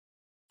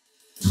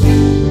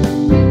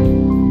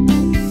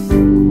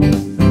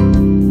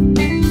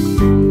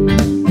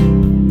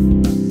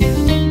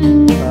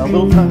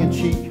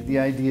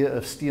idea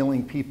of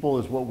stealing people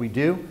is what we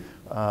do,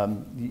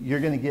 you're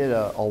going to get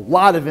a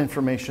lot of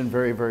information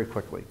very, very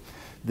quickly.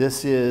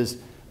 This is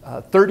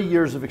 30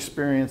 years of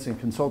experience in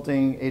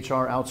consulting,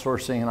 HR,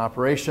 outsourcing, and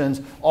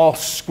operations, all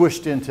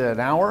squished into an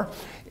hour.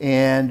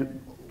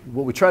 And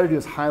what we try to do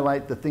is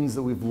highlight the things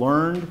that we've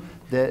learned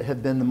that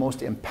have been the most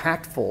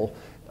impactful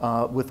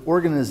with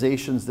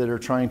organizations that are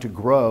trying to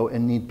grow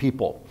and need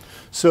people.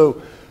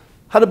 So,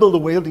 how to build a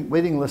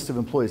waiting list of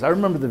employees. I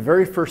remember the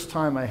very first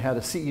time I had a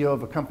CEO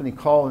of a company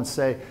call and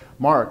say,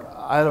 Mark,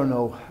 I don't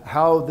know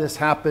how this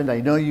happened.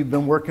 I know you've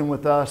been working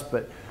with us,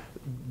 but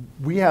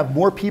we have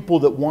more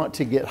people that want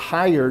to get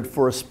hired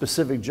for a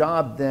specific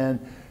job than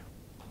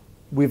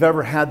we've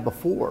ever had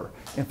before.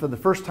 And for the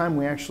first time,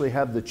 we actually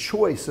have the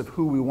choice of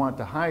who we want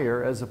to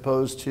hire as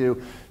opposed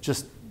to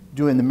just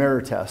doing the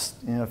mirror test.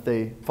 You know, if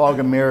they fog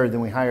a mirror, then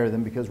we hire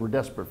them because we're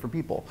desperate for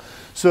people.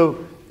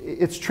 So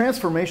it's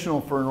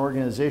transformational for an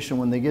organization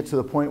when they get to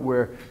the point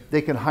where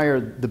they can hire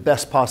the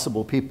best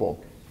possible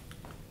people.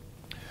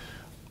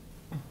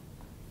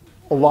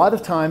 A lot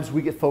of times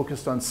we get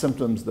focused on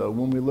symptoms, though,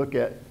 when we look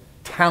at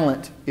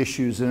talent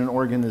issues in an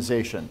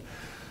organization.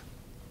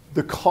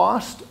 The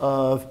cost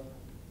of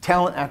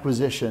talent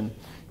acquisition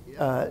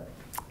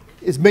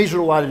is measured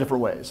a lot of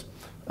different ways.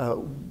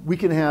 We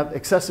can have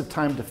excessive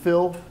time to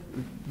fill.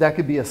 That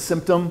could be a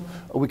symptom.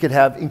 We could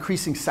have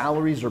increasing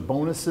salaries or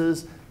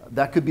bonuses.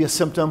 That could be a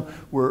symptom.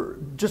 We're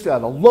just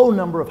got a low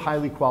number of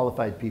highly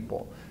qualified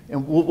people.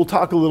 And we'll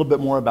talk a little bit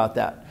more about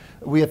that.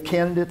 We have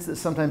candidates that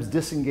sometimes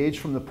disengage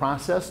from the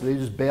process. They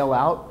just bail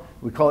out.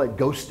 We call it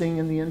ghosting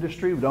in the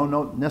industry. We don't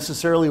know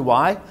necessarily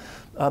why.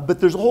 But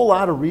there's a whole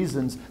lot of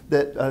reasons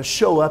that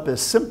show up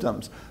as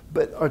symptoms.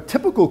 But our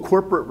typical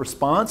corporate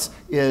response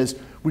is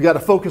we got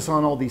to focus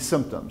on all these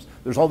symptoms.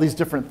 There's all these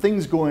different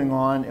things going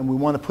on, and we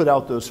want to put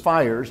out those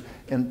fires.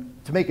 And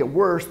to make it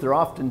worse, they're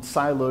often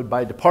siloed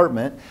by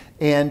department,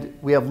 and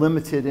we have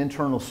limited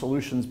internal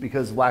solutions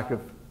because of lack of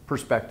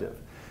perspective.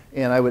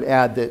 And I would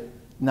add that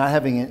not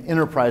having an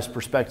enterprise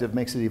perspective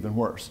makes it even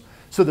worse.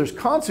 So there's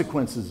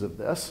consequences of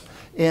this,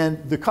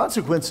 and the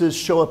consequences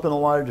show up in a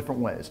lot of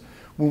different ways.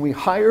 When we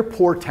hire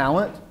poor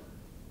talent,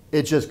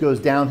 it just goes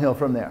downhill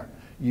from there.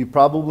 You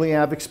probably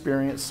have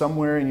experience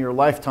somewhere in your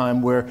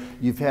lifetime where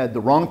you've had the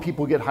wrong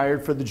people get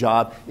hired for the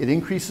job. It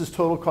increases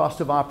total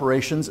cost of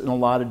operations in a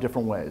lot of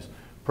different ways.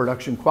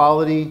 Production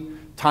quality,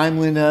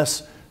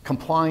 timeliness,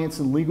 compliance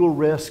and legal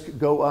risk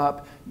go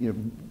up. You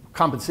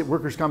know,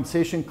 workers'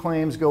 compensation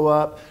claims go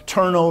up.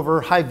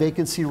 Turnover, high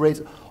vacancy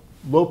rates,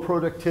 low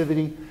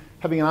productivity.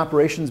 Having an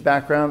operations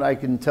background, I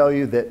can tell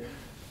you that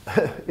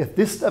if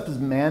this stuff is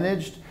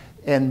managed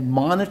and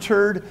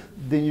monitored,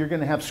 then you're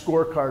going to have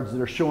scorecards that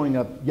are showing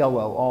up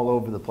yellow all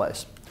over the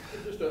place.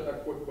 Just a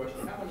quick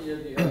question. How many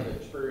of you have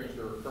experienced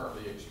or are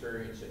currently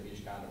experiencing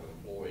these kind of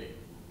employee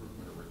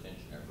recruitment or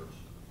retention efforts?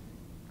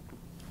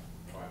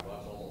 All right, well,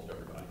 that's almost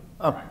everybody.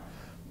 All right.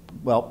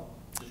 Well,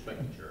 just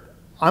making sure.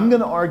 I'm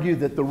going to argue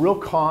that the real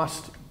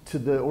cost to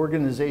the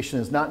organization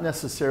is not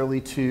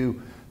necessarily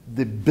to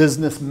the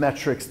business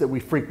metrics that we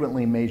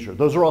frequently measure.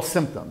 Those are all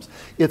symptoms.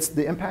 It's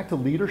the impact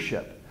of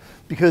leadership,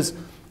 because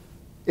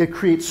it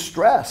creates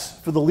stress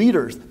for the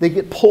leaders. They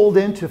get pulled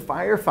into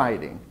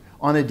firefighting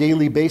on a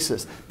daily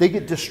basis. They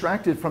get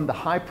distracted from the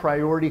high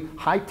priority,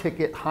 high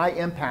ticket, high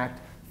impact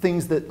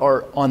things that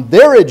are on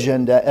their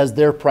agenda as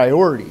their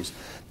priorities.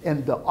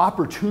 And the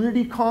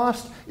opportunity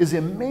cost is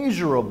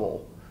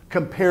immeasurable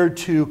compared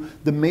to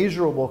the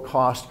measurable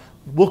cost.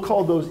 We'll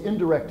call those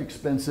indirect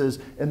expenses,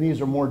 and these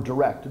are more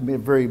direct and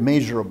very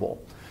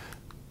measurable.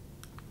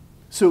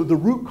 So the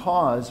root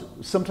cause,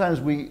 sometimes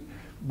we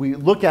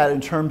look at it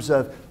in terms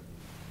of,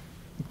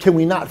 can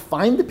we not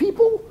find the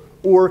people,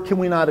 or can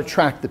we not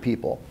attract the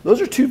people?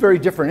 Those are two very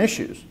different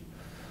issues.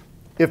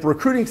 If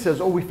recruiting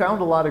says, oh, we found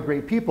a lot of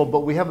great people,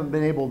 but we haven't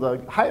been able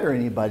to hire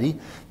anybody,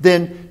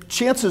 then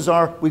chances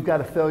are we've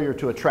got a failure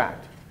to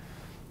attract.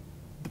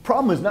 The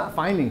problem is not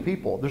finding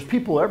people. There's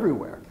people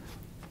everywhere.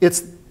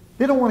 It's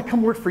they don't want to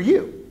come work for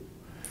you.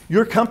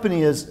 Your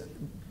company is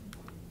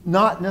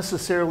not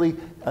necessarily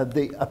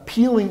the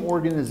appealing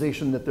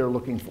organization that they're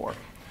looking for.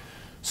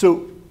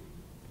 So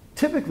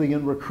typically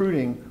in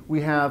recruiting,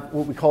 we have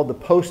what we call the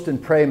post and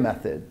pray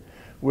method,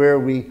 where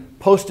we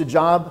post a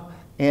job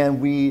and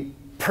we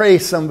pray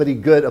somebody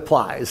good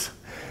applies.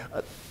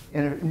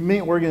 And in many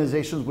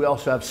organizations, we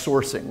also have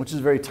sourcing, which is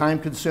very time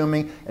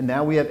consuming, and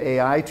now we have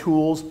AI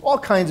tools, all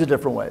kinds of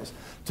different ways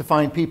to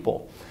find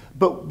people.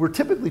 But we're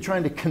typically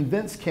trying to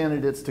convince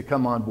candidates to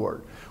come on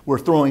board. We're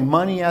throwing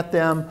money at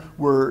them,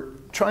 we're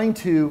trying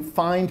to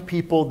find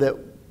people that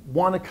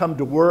want to come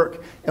to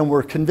work, and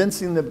we're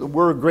convincing them that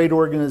we're a great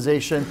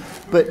organization.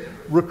 But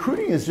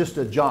recruiting is just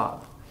a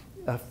job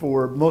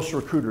for most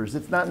recruiters.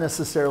 It's not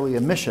necessarily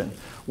a mission.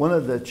 One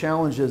of the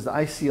challenges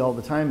I see all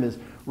the time is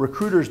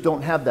recruiters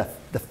don't have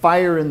the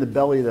fire in the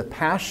belly, the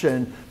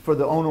passion for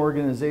the own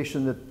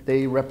organization that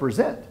they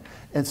represent.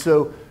 And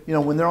so, you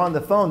know, when they're on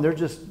the phone, they're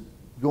just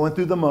going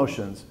through the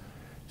motions.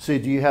 So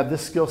do you have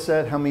this skill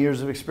set? How many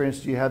years of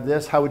experience do you have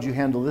this? How would you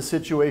handle this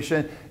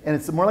situation? And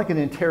it's more like an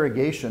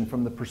interrogation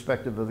from the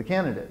perspective of the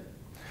candidate.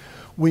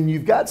 When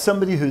you've got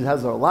somebody who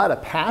has a lot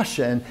of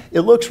passion, it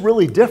looks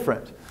really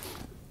different.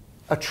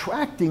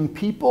 Attracting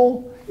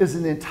people is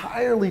an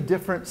entirely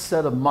different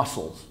set of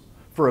muscles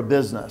for a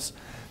business.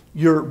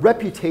 Your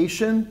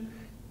reputation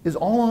is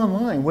all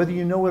online, whether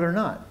you know it or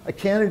not. A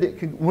candidate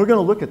can, we're going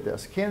to look at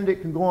this. A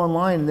candidate can go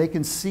online and they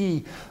can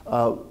see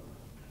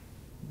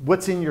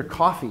what's in your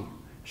coffee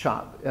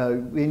shop,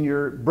 in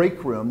your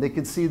break room. They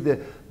can see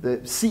the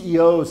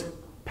CEO's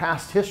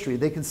past history.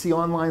 They can see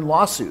online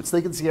lawsuits.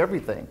 They can see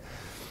everything.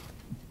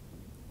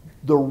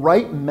 The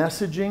right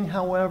messaging,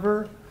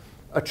 however,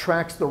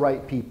 attracts the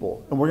right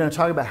people. And we're going to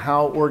talk about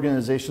how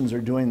organizations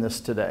are doing this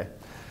today.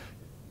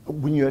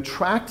 When you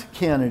attract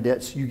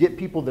candidates, you get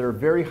people that are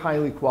very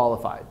highly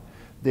qualified.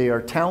 They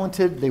are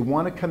talented, they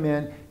want to come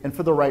in, and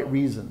for the right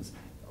reasons.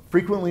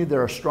 Frequently,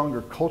 they're a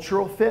stronger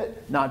cultural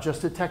fit, not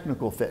just a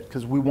technical fit,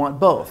 because we want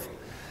both.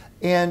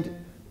 And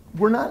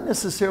we're not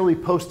necessarily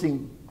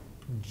posting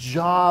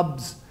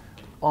jobs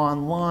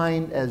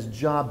online as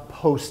job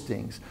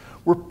postings.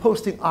 We're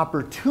posting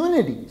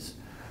opportunities.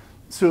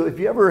 So if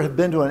you ever have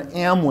been to an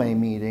Amway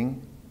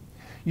meeting,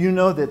 you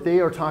know that they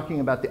are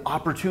talking about the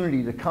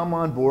opportunity to come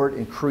on board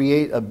and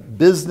create a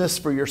business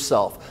for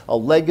yourself, a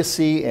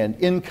legacy and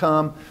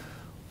income.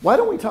 Why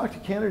don't we talk to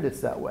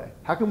candidates that way?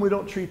 How come we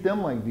don't treat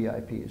them like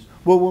VIPs?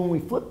 Well, when we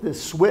flip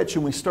this switch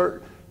and we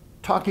start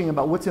talking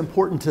about what's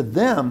important to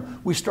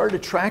them, we start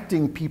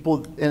attracting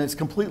people, and it's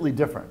completely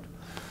different.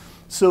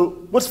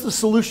 So what's the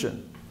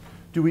solution?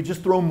 Do we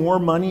just throw more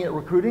money at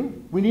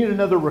recruiting? We need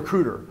another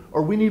recruiter,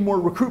 or we need more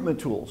recruitment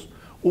tools.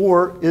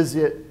 Or is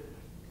it,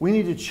 we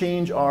need to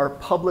change our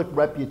public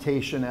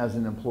reputation as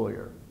an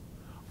employer?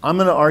 I'm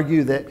going to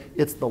argue that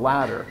it's the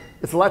latter.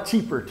 It's a lot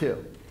cheaper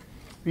too.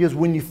 Because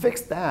when you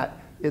fix that,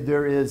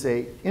 there is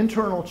an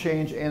internal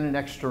change and an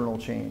external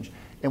change.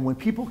 And when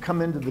people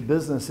come into the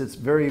business, it's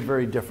very,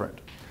 very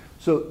different.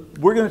 So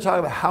we're going to talk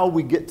about how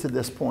we get to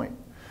this point.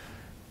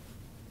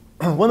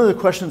 One of the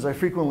questions I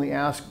frequently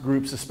ask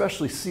groups,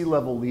 especially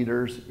C-level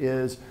leaders,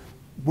 is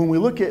when we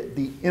look at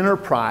the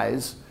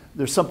enterprise,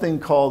 there's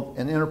something called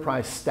an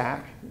enterprise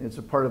stack. It's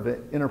a part of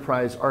an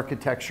enterprise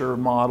architecture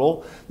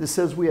model that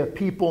says we have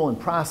people and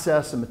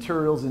process and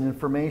materials and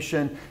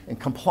information and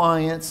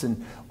compliance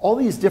and all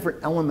these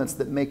different elements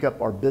that make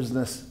up our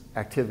business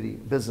activity,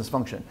 business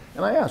function.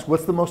 And I ask,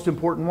 what's the most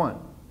important one?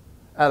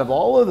 Out of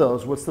all of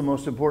those, what's the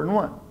most important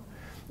one?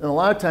 And a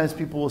lot of times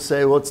people will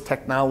say, well, it's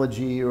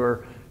technology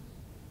or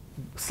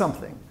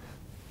something.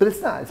 But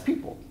it's not, it's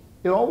people.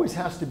 It always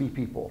has to be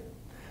people.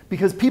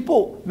 Because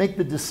people make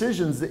the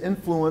decisions that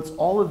influence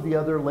all of the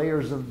other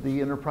layers of the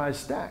enterprise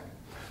stack.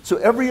 So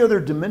every other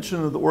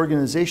dimension of the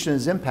organization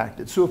is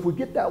impacted. So if we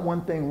get that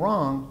one thing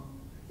wrong,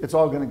 it's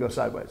all going to go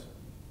sideways.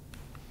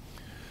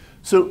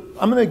 So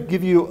I'm going to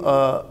give you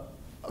a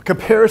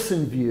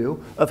comparison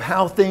view of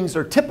how things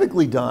are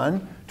typically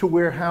done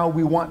to how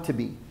we want to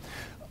be.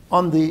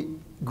 On the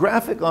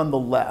graphic on the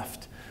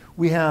left,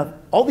 we have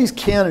all these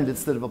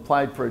candidates that have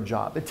applied for a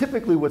job. And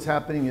typically what's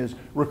happening is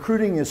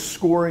recruiting is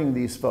scoring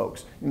these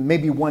folks,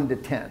 maybe 1 to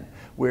 10,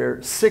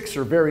 where 6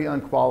 are very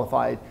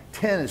unqualified,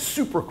 10 is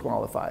super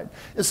qualified.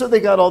 And so they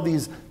got all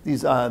these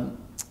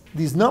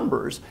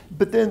numbers,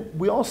 but then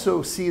we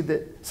also see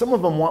that some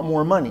of them want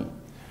more money.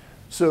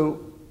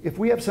 So if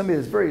we have somebody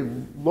that's very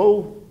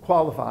low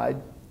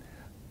qualified,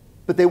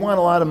 but they want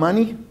a lot of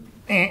money,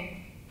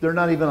 they're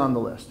not even on the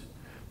list.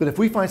 But if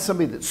we find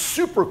somebody that's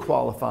super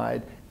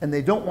qualified and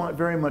they don't want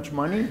very much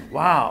money,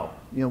 wow,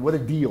 what a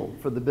deal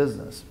for the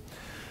business.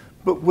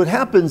 But what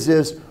happens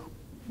is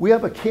we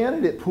have a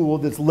candidate pool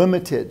that's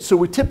limited. So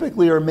we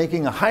typically are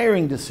making a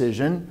hiring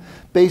decision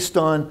based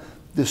on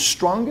the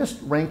strongest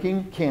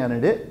ranking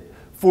candidate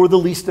for the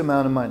least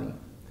amount of money.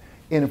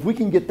 And if we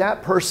can get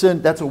that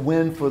person, that's a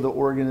win for the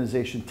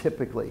organization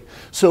typically.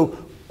 So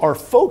our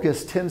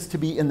focus tends to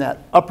be in that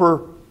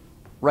upper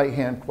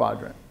right-hand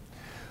quadrant.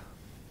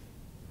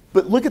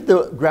 But look at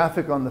the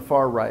graphic on the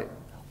far right.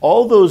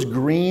 All those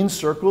green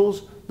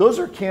circles, those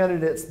are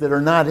candidates that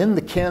are not in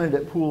the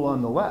candidate pool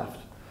on the left.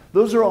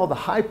 Those are all the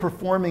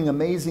high-performing,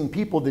 amazing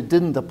people that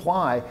didn't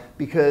apply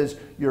because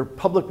your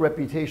public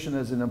reputation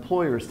as an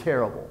employer is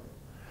terrible.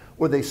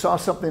 Or they saw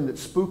something that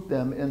spooked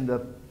them in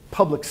the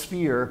public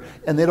sphere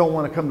and they don't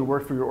want to come to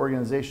work for your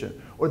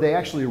organization. Or they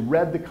actually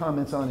read the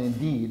comments on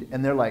Indeed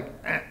and they're like,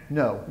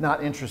 no,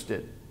 not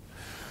interested.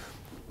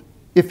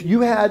 If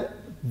you had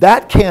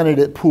that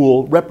candidate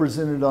pool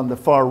represented on the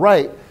far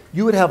right,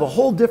 you would have a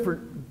whole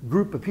different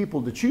group of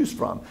people to choose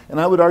from. And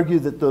I would argue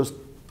that those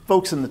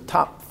folks in the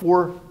top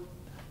 4,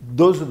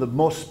 those are the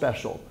most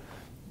special.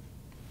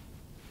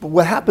 But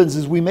what happens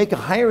is we make a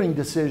hiring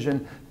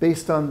decision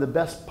based on the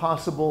best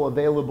possible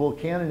available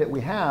candidate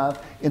we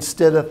have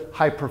instead of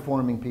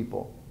high-performing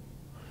people.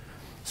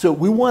 So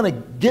we want to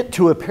get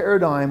to a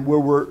paradigm where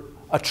we're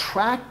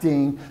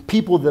attracting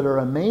people that are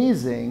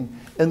amazing,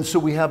 and so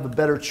we have a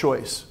better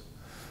choice.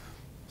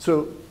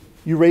 So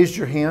you raised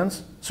your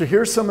hands. So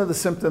here's some of the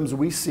symptoms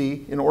we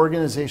see in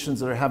organizations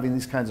that are having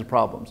these kinds of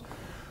problems.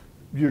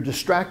 You're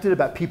distracted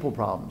about people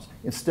problems.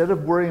 Instead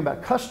of worrying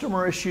about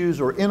customer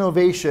issues or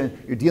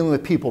innovation, you're dealing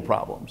with people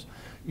problems.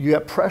 You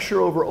have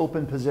pressure over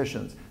open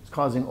positions. It's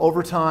causing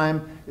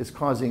overtime, it's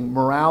causing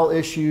morale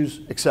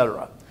issues,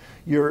 etc.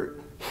 You're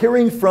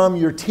hearing from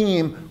your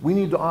team, we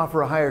need to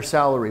offer a higher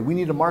salary. We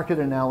need a market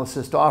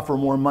analysis to offer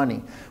more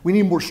money. We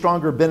need more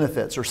stronger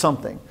benefits or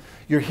something.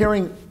 You're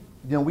hearing,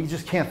 we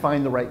just can't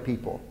find the right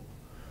people.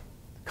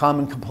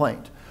 Common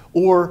complaint.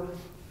 Or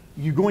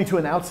you're going to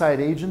an outside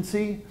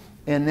agency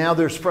and now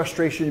there's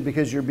frustration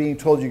because you're being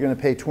told you're going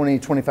to pay 20,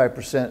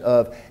 25%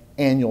 of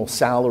annual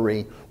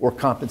salary or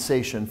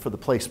compensation for the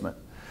placement.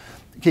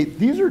 Okay,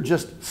 these are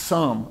just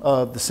some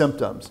of the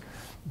symptoms.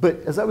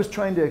 But as I was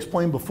trying to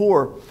explain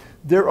before,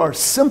 there are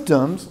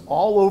symptoms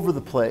all over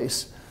the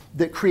place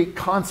that create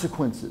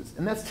consequences.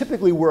 And that's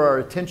typically where our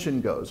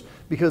attention goes,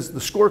 because the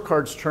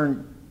scorecards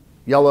turn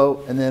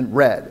yellow and then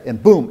red,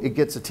 and boom, it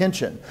gets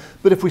attention.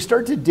 But if we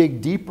start to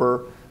dig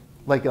deeper,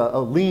 like a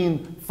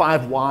lean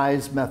 5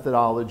 whys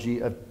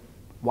methodology of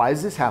why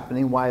is this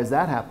happening, why is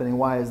that happening,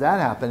 why is that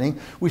happening,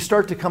 we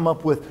start to come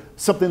up with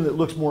something that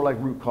looks more like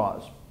root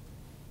cause.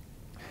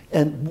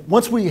 And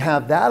once we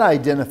have that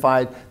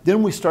identified,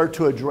 then we start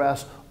to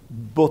address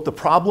both the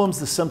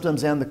problems, the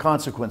symptoms, and the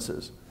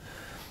consequences.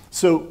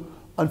 So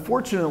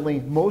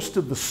unfortunately, most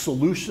of the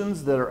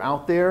solutions that are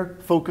out there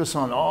focus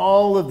on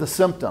all of the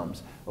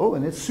symptoms. Oh,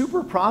 and it's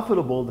super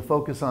profitable to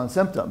focus on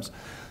symptoms.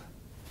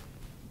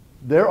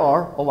 There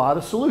are a lot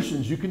of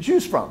solutions you can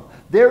choose from.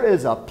 There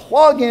is a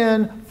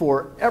plug-in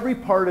for every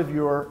part of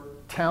your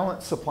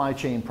talent supply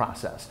chain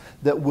process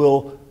that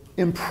will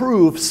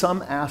improve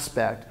some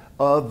aspect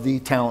of the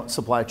talent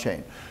supply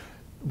chain,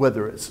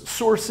 whether it's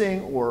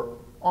sourcing or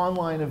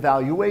online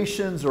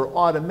evaluations or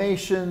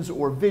automations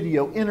or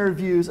video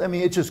interviews. I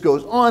mean, it just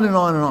goes on and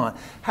on and on.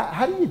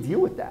 How do you deal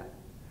with that?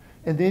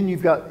 And then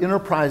you've got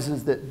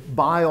enterprises that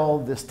buy all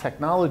this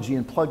technology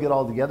and plug it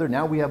all together.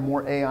 Now we have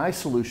more AI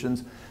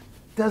solutions.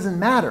 Doesn't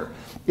matter.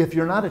 If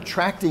you're not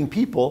attracting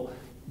people,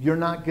 you're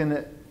not going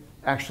to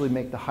actually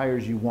make the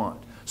hires you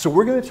want. So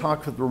we're going to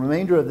talk for the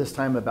remainder of this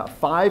time about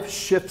 5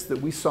 shifts that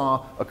we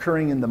saw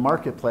occurring in the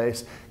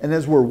marketplace. And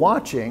as we're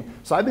watching,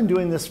 so I've been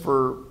doing this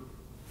for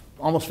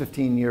almost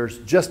 15 years,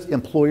 just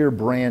employer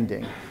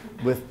branding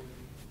with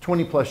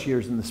 20 plus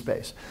years in the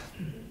space.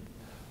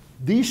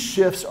 These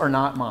shifts are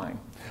not mine.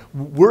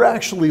 We're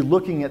actually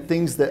looking at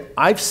things that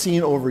I've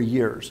seen over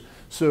years.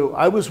 So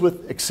I was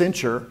with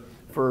Accenture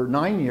for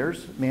 9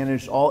 years,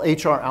 managed all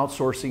HR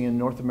outsourcing in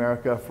North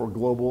America for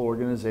global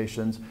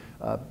organizations,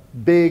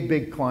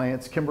 big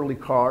clients,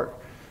 Kimberly-Clark,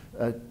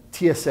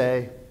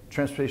 TSA,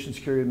 Transportation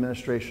Security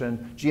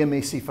Administration,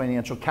 GMAC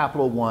Financial,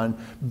 Capital One,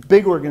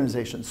 big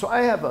organizations. So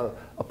I have a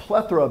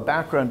plethora of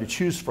background to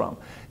choose from.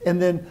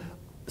 And then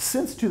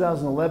since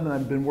 2011,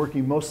 I've been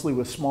working mostly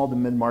with small to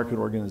mid-market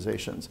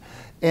organizations.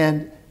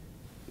 And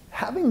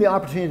having the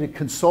opportunity to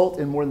consult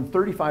in more than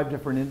 35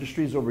 different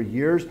industries over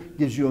years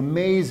gives you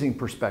amazing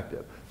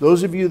perspective.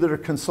 Those of you that are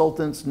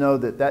consultants know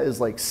that that is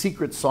like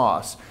secret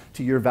sauce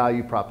to your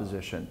value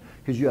proposition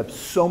because you have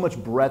so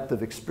much breadth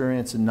of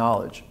experience and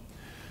knowledge.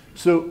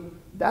 So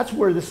that's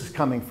where this is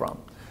coming from.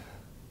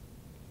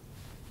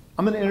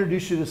 I'm going to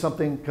introduce you to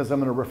something because I'm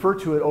going to refer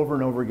to it over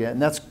and over again,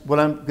 and that's what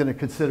I'm going to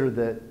consider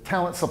the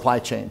talent supply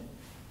chain.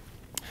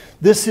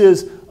 This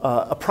is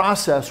a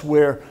process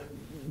where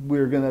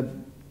we're going to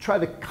try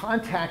to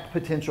contact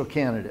potential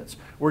candidates.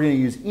 We're going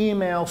to use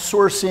email,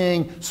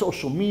 sourcing,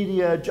 social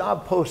media,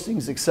 job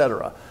postings,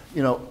 etc.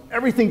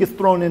 Everything gets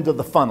thrown into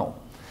the funnel.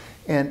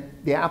 And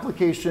the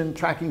applicant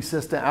tracking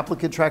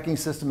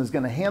system is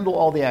going to handle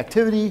all the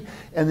activity,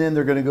 and then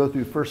they're going to go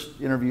through first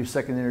interview,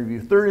 second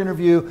interview, third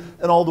interview,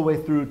 and all the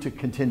way through to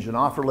contingent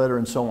offer letter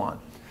and so on.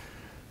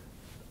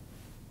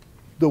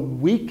 The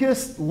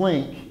weakest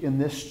link in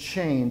this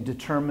chain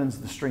determines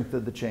the strength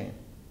of the chain.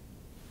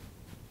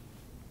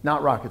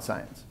 Not rocket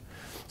science.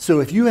 So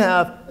if you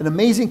have an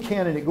amazing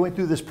candidate going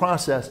through this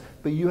process,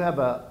 but you have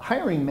a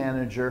hiring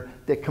manager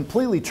that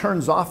completely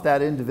turns off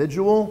that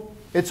individual,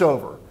 it's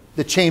over.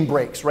 The chain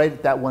breaks right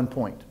at that one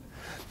point.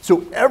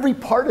 So every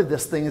part of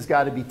this thing has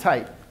got to be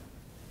tight.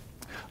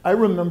 I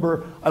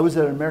remember I was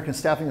at an American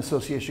Staffing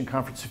Association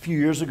conference a few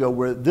years ago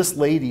where this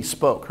lady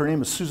spoke. Her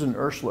name is Susan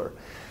Urschler.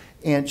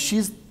 And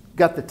she's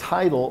got the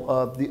title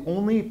of the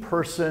only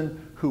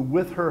person who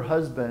with her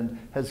husband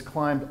has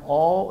climbed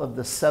all of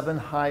the 7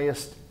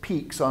 highest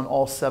peaks on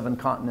all 7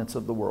 continents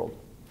of the world.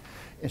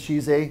 And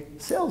she's a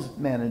sales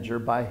manager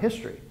by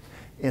history.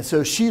 And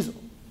so she's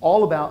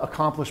all about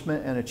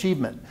accomplishment and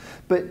achievement.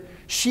 But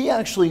she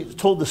actually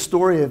told the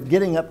story of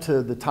getting up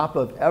to the top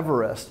of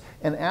Everest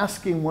and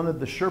asking one of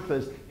the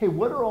Sherpas, hey,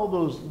 what are all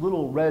those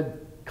little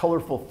red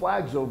colorful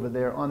flags over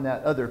there on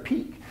that other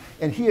peak?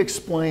 And he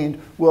explained,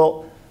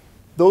 well,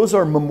 those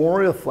are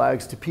memorial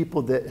flags to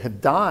people that have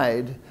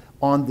died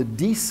on the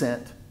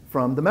descent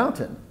from the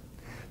mountain.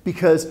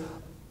 Because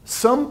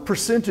some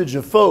percentage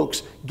of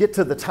folks get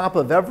to the top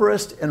of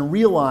Everest and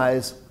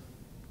realize,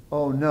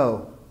 oh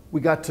no,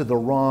 we got to the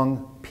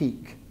wrong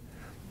peak.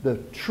 The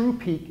true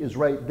peak is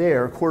right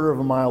there, 1/4 of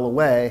a mile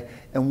away,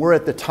 and we're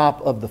at the top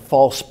of the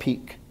false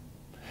peak.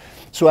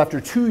 So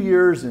after 2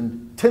 years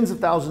and tens of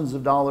thousands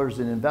of dollars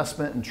in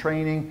investment and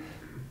training,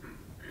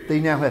 they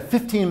now have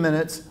 15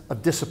 minutes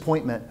of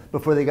disappointment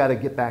before they got to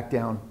get back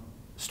down,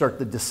 start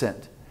the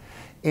descent.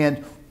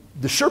 And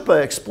the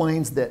Sherpa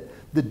explains that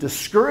the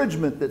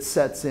discouragement that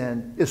sets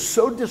in is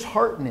so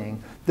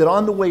disheartening that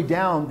on the way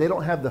down, they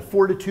don't have the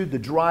fortitude, the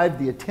drive,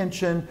 the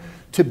attention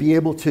to be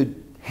able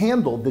to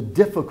handle the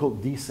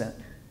difficult descent.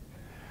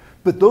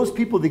 But those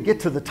people that get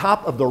to the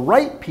top of the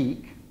right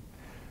peak,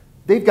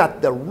 they've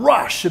got the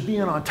rush of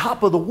being on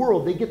top of the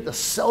world. They get the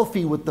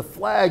selfie with the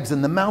flags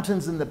and the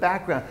mountains in the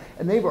background,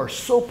 and they are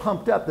so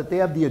pumped up that they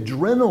have the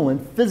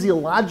adrenaline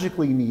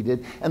physiologically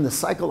needed and the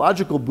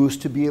psychological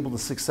boost to be able to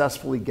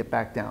successfully get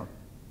back down.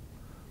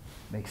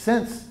 Makes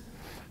sense.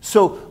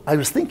 So I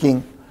was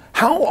thinking,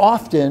 how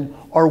often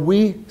are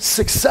we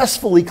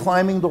successfully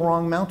climbing the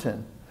wrong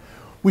mountain?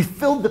 We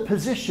filled the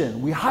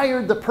position, we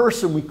hired the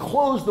person, we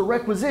closed the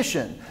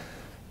requisition.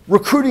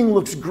 Recruiting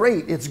looks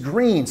great, it's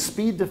green,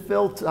 speed to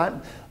fill,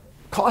 time,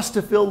 cost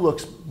to fill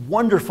looks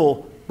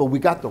wonderful, but we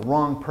got the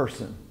wrong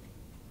person.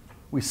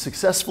 We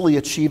successfully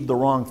achieved the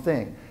wrong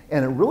thing.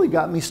 And it really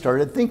got me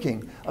started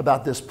thinking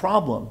about this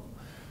problem.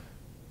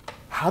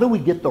 How do we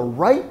get the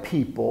right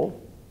people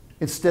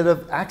instead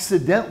of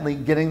accidentally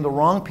getting the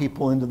wrong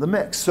people into the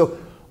mix? So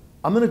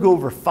I'm going to go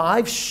over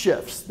 5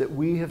 shifts that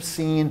we have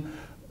seen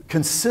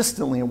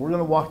consistently, and we're going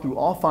to walk through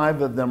all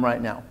 5 of them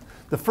right now.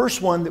 The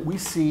first one that we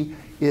see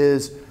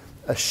is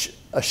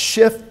a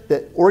shift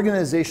that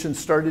organizations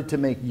started to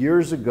make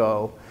years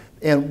ago,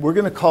 and we're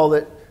going to call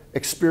it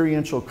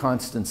experiential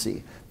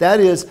constancy. That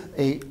is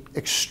an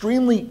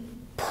extremely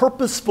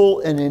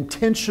purposeful and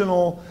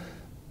intentional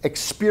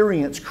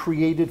experience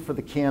created for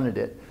the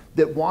candidate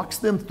that walks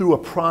them through a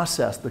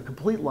process, the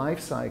complete life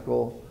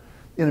cycle,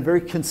 in a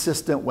very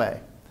consistent way,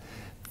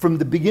 from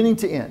the beginning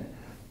to end.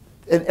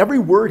 And every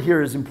word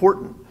here is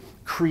important.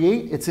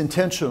 Create, it's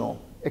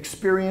intentional.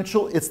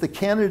 Experiential, it's the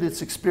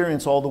candidate's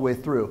experience all the way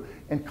through.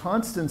 And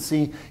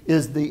constancy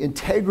is the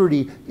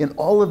integrity in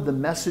all of the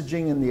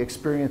messaging and the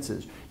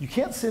experiences. You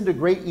can't send a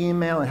great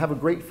email and have a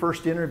great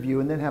first interview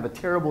and then have a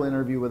terrible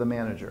interview with a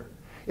manager.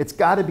 It's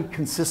got to be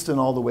consistent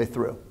all the way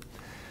through.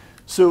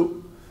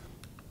 So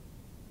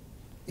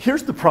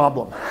here's the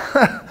problem.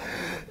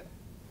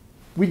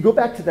 We go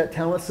back to that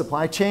talent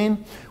supply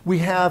chain. We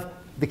have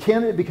the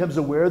candidate becomes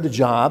aware of the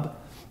job,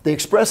 they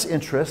express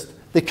interest,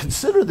 they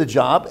consider the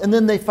job, and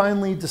then they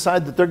finally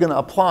decide that they're going to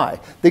apply.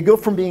 They go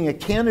from being a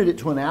candidate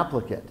to an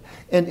applicant.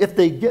 And if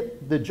they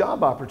get the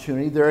job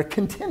opportunity, they're a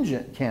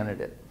contingent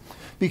candidate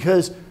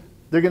because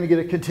they're going to get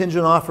a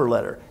contingent offer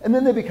letter. And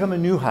then they become a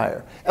new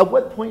hire. At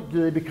what point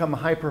do they become a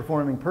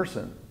high-performing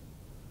person?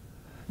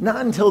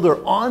 Not until they're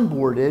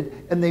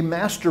onboarded and they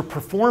master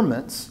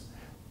performance,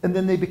 and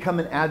then they become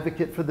an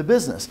advocate for the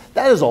business.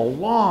 That is a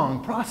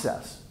long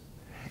process.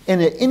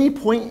 And at any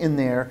point in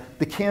there,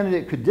 the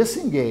candidate could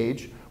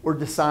disengage or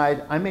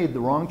decide, I made the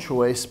wrong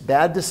choice,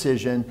 bad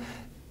decision.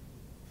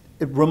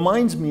 It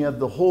reminds me of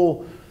the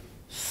whole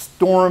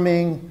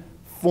storming,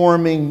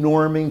 forming,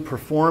 norming,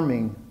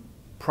 performing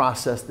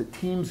process that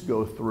teams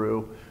go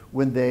through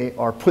when they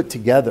are put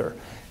together.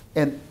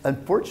 And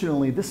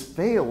unfortunately, this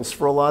fails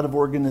for a lot of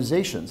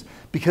organizations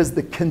because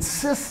the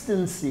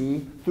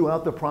consistency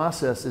throughout the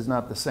process is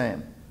not the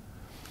same.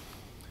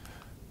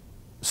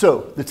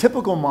 So the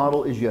typical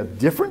model is you have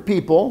different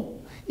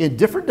people in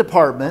different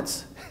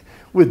departments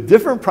with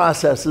different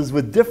processes,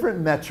 with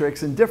different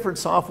metrics and different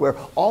software,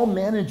 all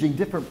managing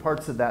different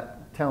parts of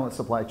that talent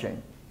supply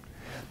chain.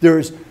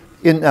 There's,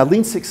 in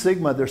Lean Six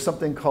Sigma, there's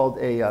something called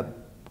a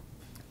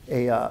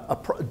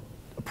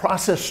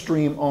process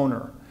stream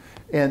owner.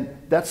 And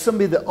that's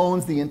somebody that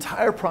owns the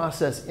entire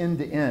process end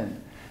to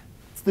end.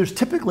 There's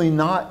typically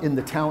not in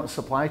the talent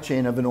supply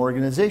chain of an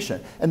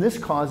organization. And this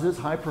causes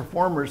high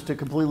performers to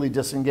completely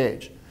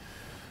disengage.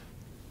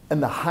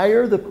 And the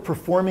higher the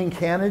performing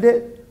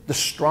candidate, the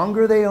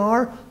stronger they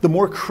are, the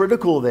more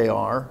critical they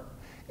are.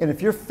 And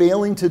if you're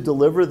failing to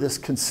deliver this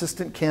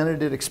consistent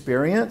candidate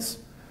experience,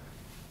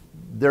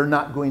 they're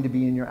not going to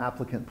be in your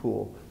applicant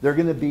pool. They're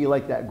going to be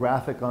like that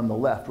graphic on the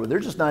left where they're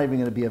just not even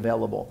going to be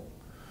available.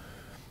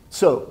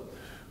 So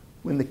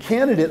when the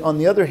candidate, on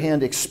the other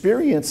hand,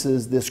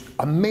 experiences this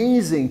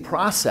amazing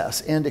process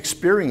and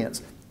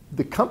experience,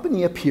 the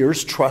company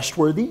appears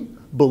trustworthy,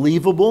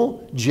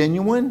 believable,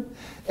 genuine,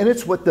 and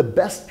it's what the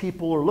best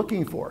people are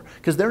looking for,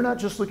 because they're not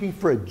just looking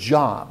for a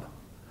job.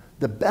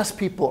 The best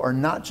people are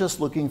not just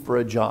looking for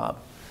a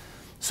job.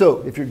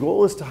 So if your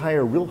goal is to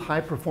hire real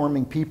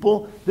high-performing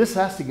people, this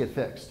has to get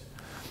fixed.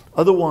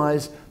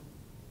 Otherwise,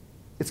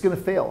 it's going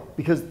to fail,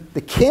 because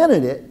the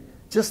candidate,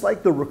 just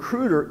like the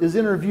recruiter, is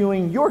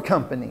interviewing your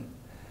company.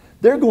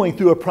 They're going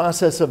through a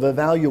process of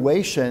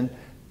evaluation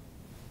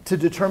to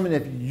determine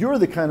if you're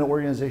the kind of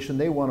organization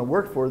they want to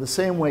work for, the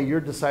same way you're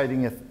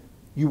deciding if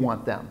you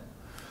want them.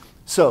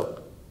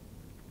 So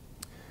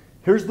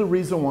here's the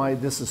reason why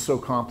this is so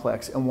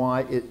complex and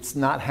why it's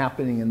not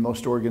happening in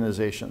most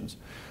organizations.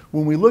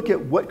 When we look at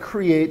what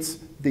creates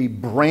the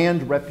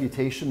brand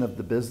reputation of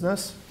the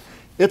business,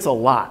 it's a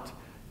lot.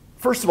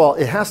 First of all,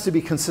 it has to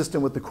be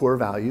consistent with the core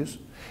values.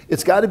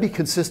 It's got to be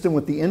consistent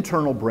with the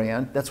internal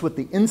brand. That's what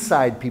the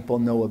inside people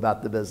know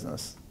about the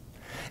business.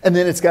 And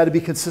then it's got to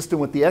be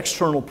consistent with the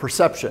external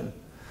perception.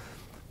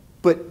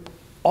 But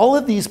all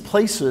of these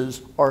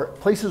places are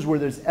places where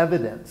there's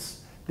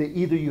evidence that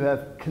either you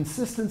have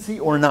consistency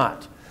or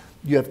not.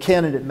 You have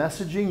candidate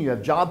messaging, you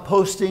have job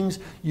postings,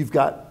 you've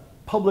got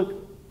public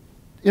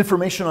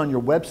information on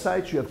your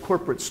websites, you have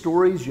corporate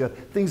stories, you have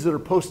things that are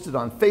posted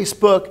on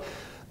Facebook.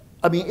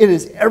 I mean, it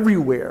is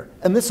everywhere.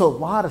 And this is a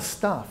lot of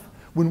stuff.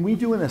 When we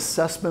do an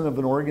assessment of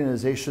an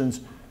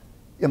organization's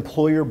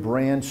employer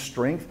brand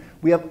strength,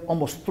 we have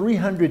almost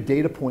 300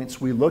 data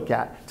points we look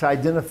at to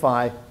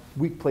identify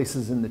weak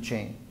places in the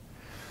chain.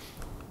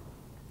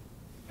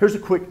 Here's a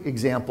quick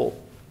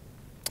example.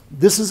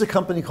 This is a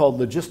company called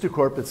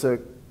Logisticorp. It's a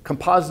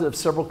composite of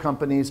several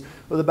companies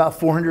with about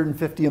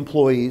 450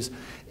 employees.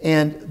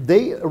 And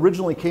they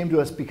originally came to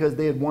us because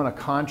they had won a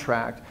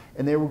contract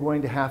and they were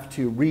going to have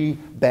to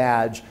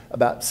rebadge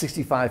about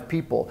 65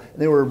 people.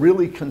 And they were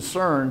really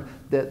concerned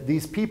that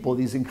these people,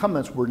 these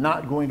incumbents, were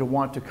not going to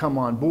want to come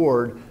on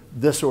board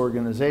this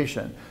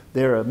organization.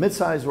 They're a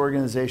mid-sized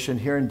organization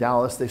here in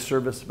Dallas. They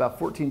service about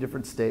 14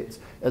 different states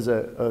as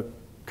a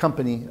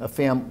company, a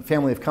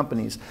family of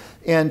companies.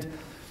 And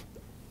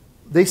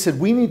they said,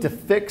 we need to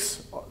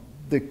fix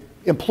the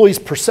employees'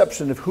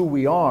 perception of who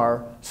we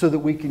are so that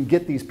we can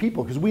get these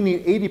people, because we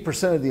need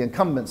 80% of the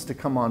incumbents to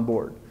come on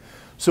board.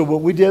 So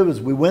what we did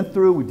was we went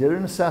through, we did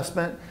an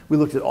assessment, we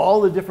looked at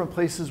all the different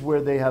places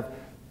where they have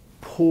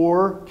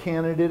poor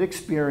candidate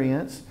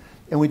experience,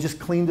 and we just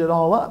cleaned it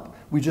all up.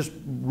 We just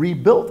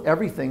rebuilt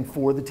everything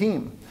for the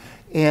team.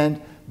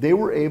 And they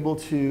were able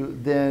to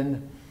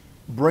then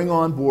bring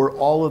on board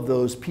all of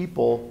those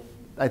people.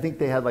 I think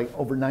they had like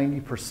over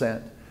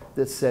 90%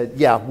 that said,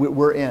 yeah,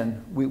 we're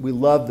in. We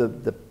love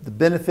the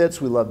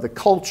benefits, we love the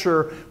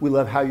culture, we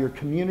love how you're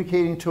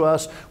communicating to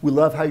us, we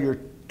love how you're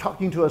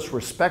talking to us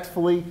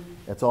respectfully.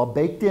 That's all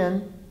baked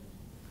in.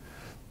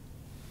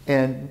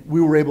 And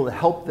we were able to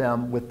help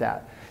them with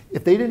that.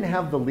 If they didn't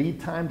have the lead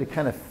time to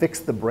kind of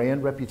fix the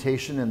brand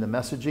reputation and the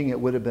messaging, it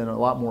would have been a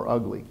lot more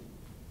ugly.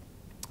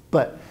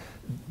 But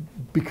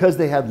because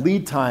they had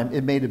lead time,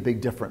 it made a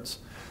big difference.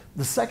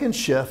 The second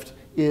shift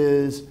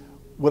is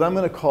what I'm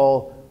going to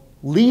call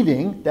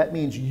leading. That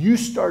means you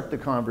start the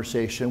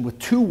conversation with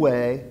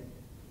two-way,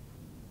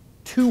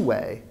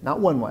 not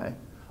one-way,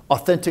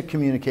 authentic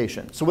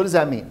communication. So what does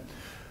that mean?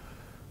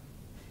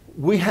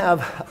 We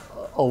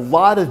have a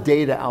lot of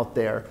data out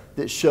there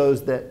that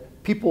shows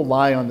that people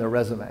lie on their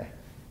resume.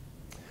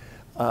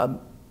 How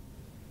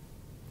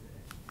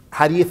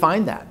do you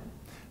find that?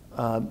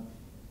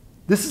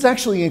 This is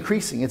actually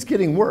increasing. It's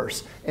getting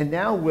worse. And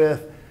now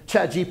with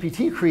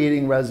ChatGPT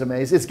creating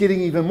resumes, it's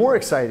getting even more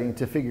exciting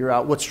to figure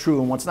out what's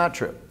true and what's not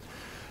true.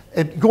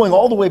 And going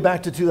all the way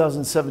back to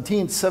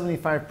 2017,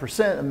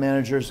 75% of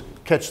managers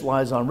catch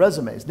lies on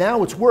resumes.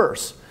 Now it's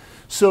worse.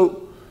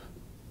 So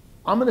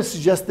I'm going to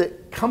suggest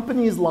that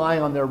companies lie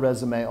on their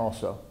resume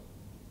also.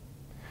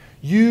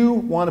 You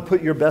want to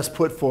put your best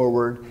foot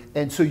forward,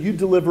 and so you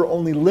deliver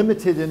only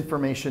limited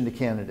information to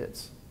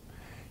candidates.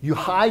 You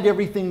hide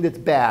everything that's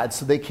bad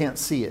so they can't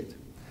see it.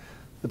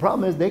 The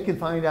problem is they can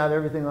find out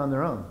everything on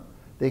their own.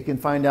 They can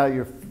find out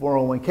your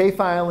 401k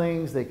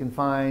filings, they can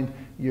find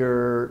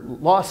your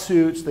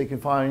lawsuits, they can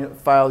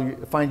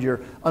find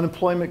your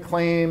unemployment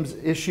claims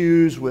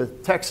issues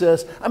with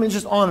Texas. I mean,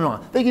 just on and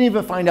on. They can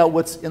even find out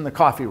what's in the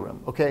coffee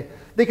room, okay?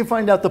 They can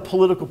find out the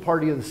political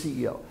party of the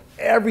CEO.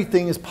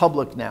 Everything is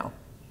public now.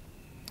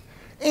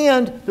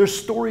 And there's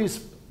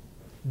stories,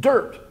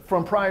 dirt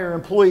from prior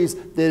employees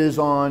that is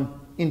on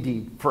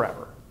Indeed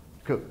forever.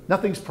 Cool.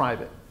 Nothing's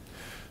private.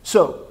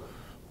 So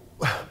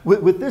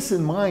with this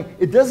in mind,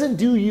 it doesn't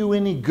do you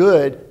any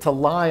good to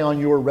lie on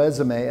your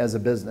resume as a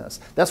business.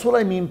 That's what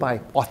I mean by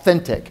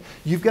authentic.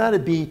 You've got to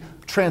be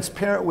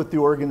transparent with the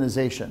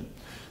organization.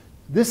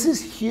 This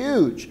is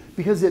huge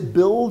because it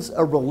builds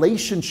a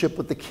relationship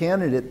with the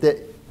candidate that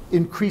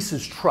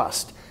increases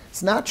trust.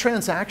 It's not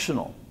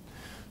transactional.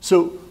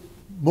 So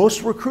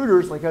most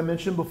recruiters, like I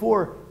mentioned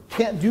before,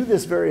 can't do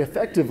this very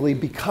effectively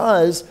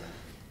because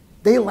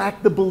they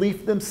lack the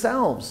belief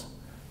themselves.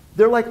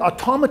 They're like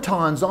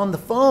automatons on the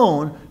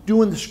phone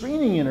doing the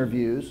screening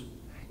interviews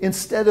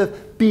instead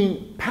of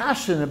being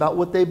passionate about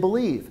what they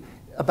believe,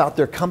 about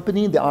their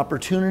company, the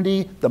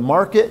opportunity, the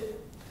market.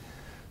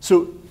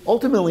 So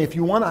ultimately, if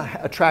you want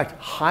to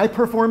attract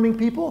high-performing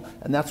people,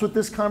 and that's what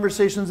this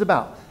conversation is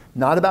about,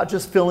 not about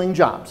just filling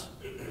jobs.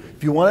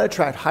 If you want to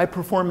attract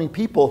high-performing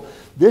people,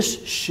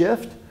 this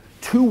shift,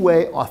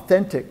 two-way,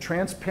 authentic,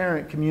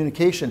 transparent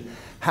communication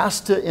has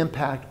to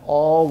impact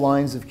all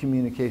lines of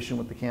communication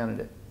with the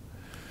candidate.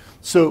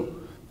 So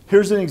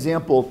here's an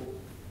example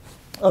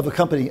of a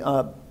company,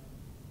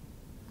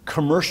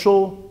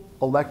 commercial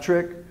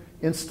electric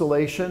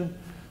installation.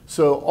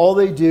 So all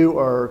they do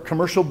are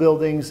commercial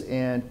buildings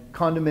and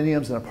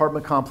condominiums and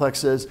apartment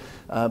complexes,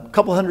 a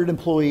couple hundred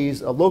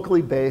employees,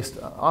 locally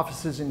based,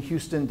 offices in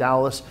Houston,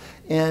 Dallas,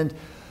 and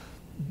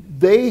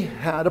they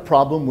had a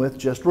problem with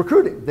just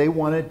recruiting. They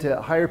wanted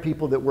to hire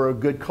people that were a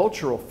good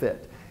cultural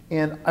fit.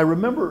 And I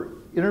remember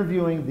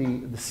interviewing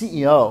the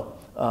CEO,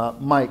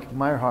 Mike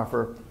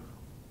Meyerhofer,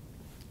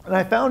 And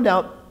I found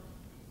out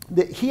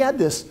that he had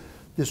this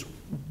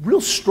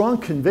real strong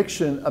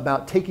conviction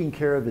about taking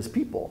care of his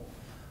people.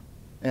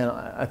 And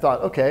I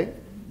thought, okay,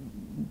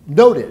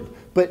 noted.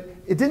 But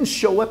it didn't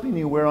show up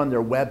anywhere on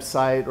their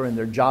website or in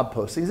their job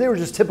postings. They were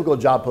just typical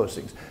job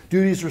postings.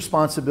 Duties,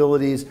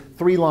 responsibilities,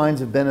 3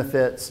 lines of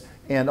benefits,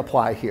 and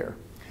apply here.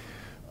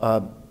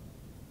 I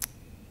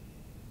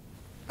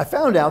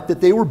found out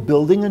that they were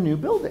building a new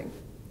building.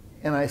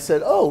 And I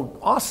said, oh,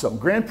 awesome,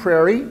 Grand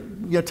Prairie,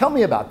 tell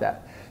me about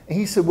that. And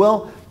he said,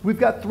 well, we've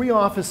got 3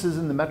 offices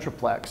in the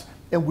Metroplex,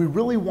 and we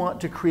really want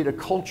to create a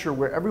culture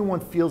where everyone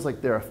feels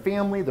like they're a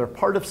family, they're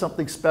part of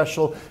something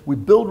special. We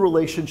build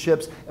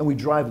relationships, and we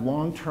drive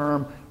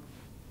long-term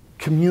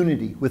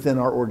community within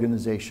our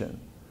organization.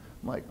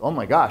 I'm like, oh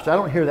my gosh, I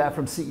don't hear that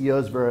from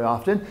CEOs very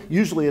often.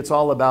 Usually it's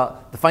all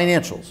about the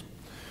financials.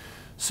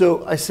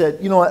 So I said,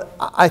 you know what,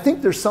 I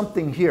think there's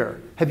something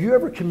here. Have you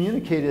ever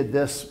communicated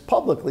this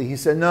publicly? He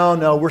said,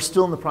 no, we're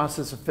still in the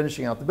process of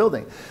finishing out the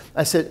building.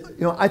 I said,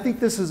 I think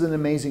this is an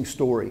amazing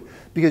story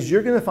because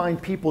you're going to find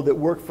people that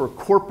work for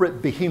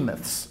corporate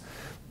behemoths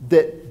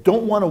that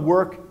don't want to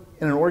work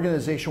in an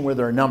organization where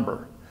they're a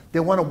number.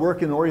 They want to work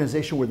in an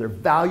organization where they're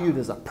valued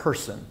as a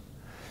person.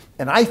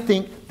 And I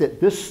think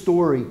that this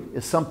story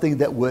is something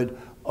that would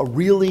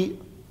really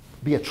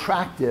be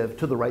attractive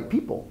to the right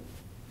people.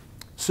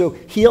 So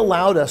he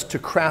allowed us to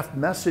craft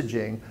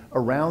messaging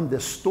around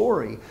this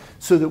story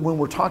so that when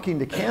we're talking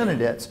to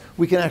candidates,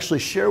 we can actually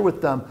share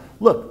with them,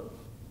 look,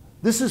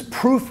 this is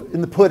proof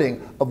in the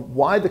pudding of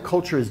why the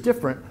culture is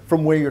different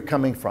from where you're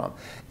coming from.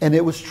 And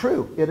it was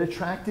true. It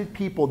attracted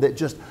people that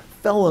just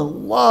fell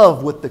in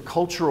love with the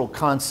cultural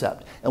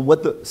concept and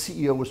what the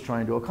CEO was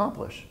trying to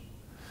accomplish.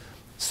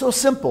 So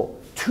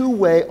simple,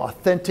 2-way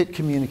authentic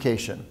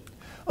communication.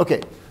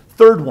 Okay,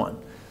 third one.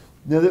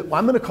 Now,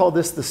 I'm going to call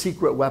this the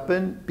secret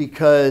weapon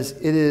because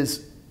it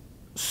is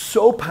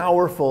so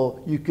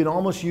powerful you can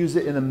almost use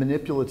it in a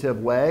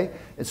manipulative way.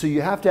 And so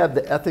you have to have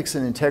the ethics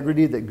and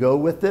integrity that go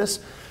with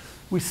this.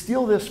 We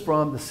steal this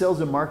from the sales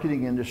and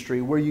marketing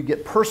industry where you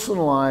get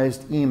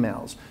personalized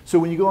emails. So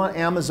when you go on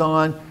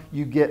Amazon,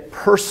 you get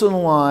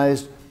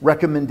personalized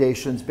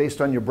recommendations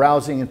based on your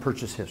browsing and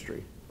purchase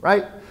history,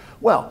 right?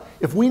 Well,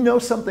 if we know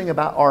something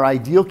about our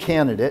ideal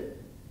candidate,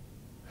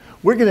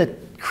 we're going to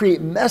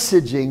create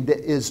messaging that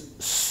is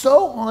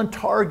so on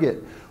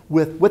target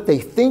with what they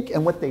think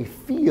and what they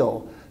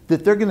feel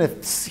that they're going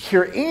to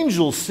hear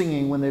angels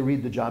singing when they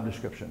read the job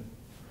description.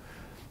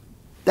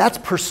 That's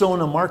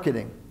persona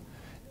marketing.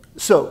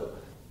 So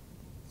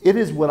it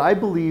is what I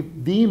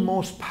believe the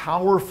most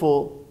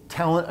powerful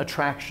talent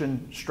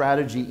attraction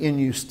strategy in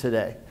use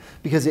today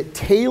because it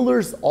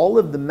tailors all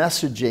of the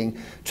messaging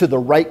to the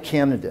right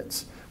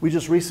candidates. We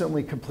just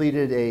recently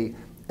completed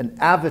an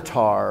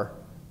avatar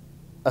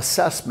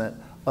assessment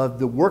of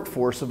the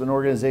workforce of an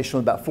organization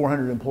with about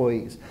 400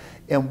 employees.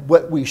 And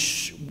what we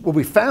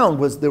found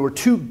was there were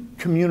 2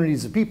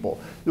 communities of people.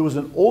 There was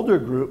an older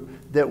group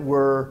that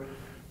were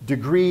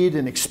degreed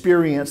and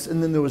experienced,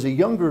 and then there was a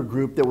younger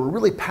group that were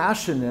really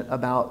passionate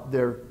about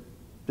their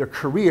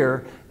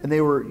career, and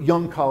they were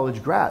young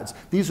college grads.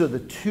 These are the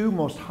 2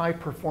 most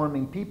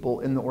high-performing people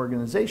in the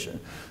organization.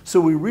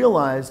 So we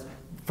realized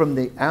from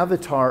the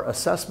avatar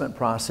assessment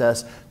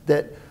process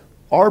that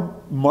our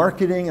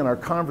marketing and our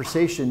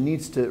conversation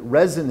needs to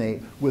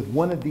resonate with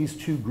one of these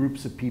 2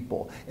 groups of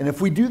people. And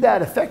if we do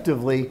that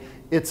effectively,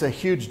 it's a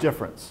huge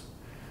difference.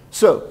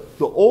 So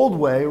the old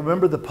way,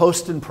 remember the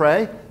post and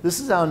pray? This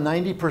is how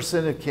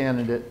 90% of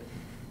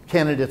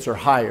candidates are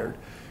hired.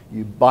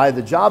 You buy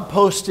the job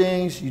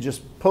postings, you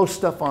just post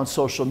stuff on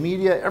social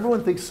media.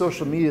 Everyone thinks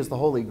social media is the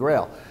holy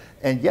grail.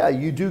 And yeah,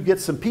 you do get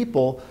some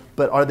people,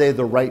 but are they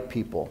the right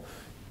people?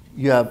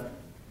 You have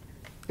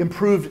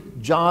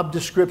improved job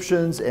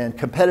descriptions and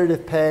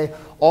competitive pay.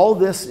 All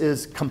this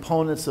is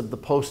components of the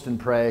post and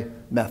pray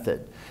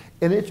method.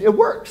 And it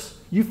works.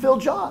 You fill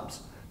jobs.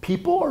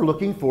 People are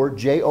looking for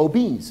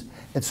JOBs.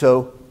 And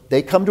so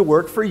they come to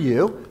work for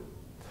you.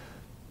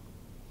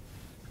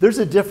 There's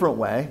a different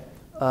way,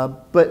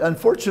 but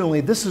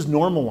unfortunately this is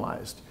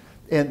normalized.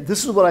 And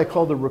this is what I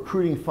call the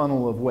recruiting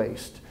funnel of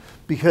waste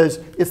because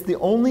it's the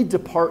only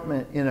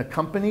department in a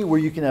company where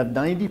you can have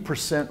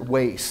 90%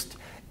 waste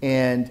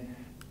and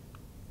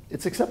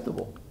it's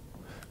acceptable.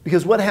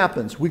 Because what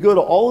happens? We go to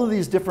all of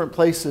these different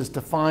places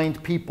to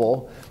find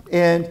people,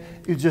 and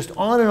it's just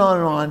on and on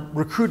and on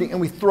recruiting, and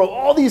we throw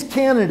all these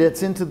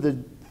candidates into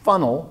the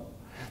funnel.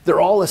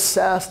 They're all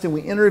assessed, and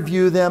we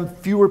interview them.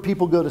 Fewer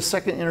people go to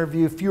second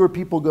interview, fewer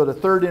people go to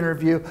third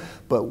interview,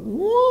 but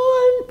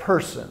one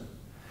person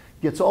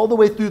gets all the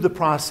way through the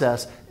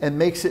process and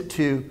makes it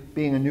to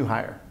being a new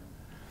hire.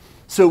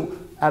 So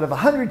out of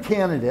 100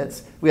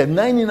 candidates, we have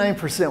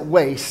 99%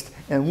 waste,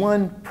 and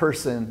one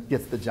person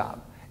gets the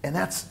job. And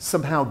that's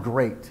somehow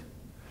great.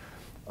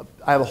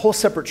 I have a whole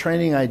separate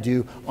training I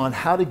do on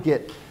how to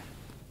get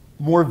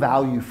more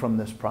value from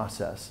this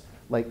process,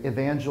 like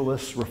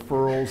evangelists,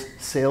 referrals,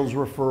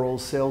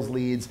 sales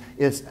leads.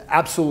 It's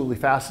absolutely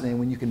fascinating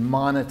when you can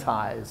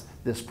monetize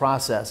this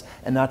process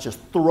and not just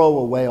throw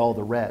away all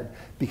the red,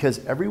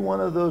 because every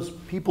one of those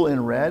people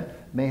in red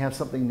may have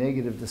something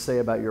negative to say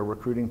about your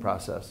recruiting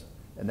process,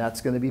 and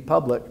that's going to be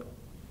public.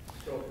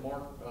 So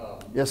Mark,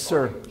 yes,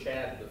 sir.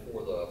 Chad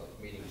before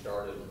the meeting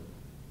started,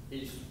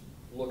 he's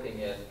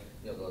looking at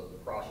the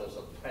process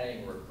of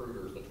paying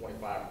recruiters the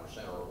 25%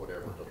 or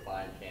whatever to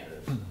find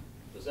candidates.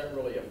 Does that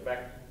really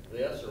affect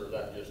this, or is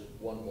that just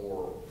one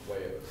more way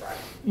of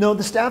attracting? No,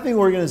 the staffing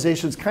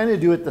organizations kind of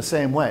do it the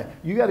same way.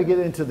 You got to get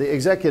into the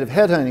executive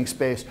headhunting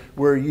space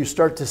where you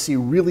start to see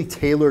really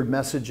tailored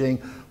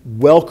messaging,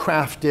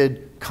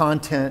 well-crafted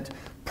content,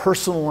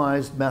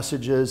 personalized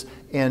messages,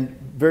 and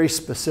very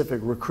specific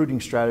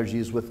recruiting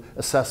strategies with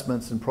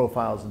assessments and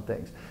profiles and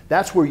things.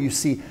 That's where you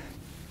see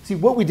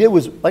what we did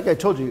was, like I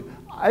told you,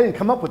 I didn't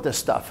come up with this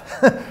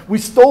stuff. We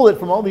stole it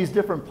from all these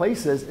different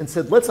places and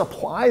said, let's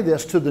apply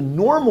this to the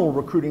normal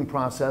recruiting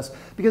process,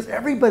 because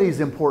everybody's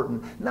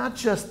important, not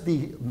just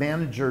the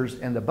managers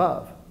and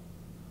above.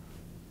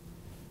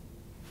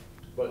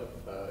 But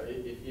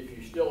if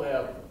you still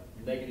have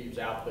negatives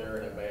out there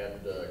and a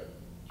bad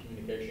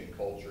communication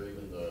culture,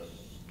 even the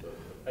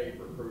paid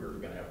recruiter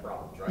is going to have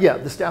problems, right? Yeah,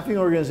 the staffing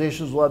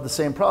organizations will have the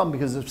same problem,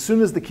 because as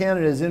soon as the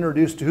candidate is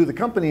introduced to who the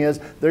company is,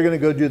 they're going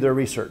to go do their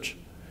research.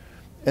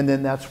 And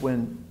then that's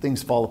when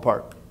things fall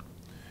apart.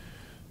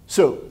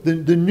 So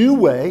the new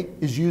way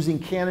is using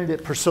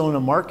candidate persona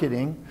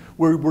marketing,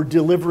 where we're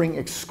delivering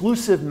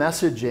exclusive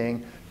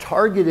messaging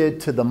targeted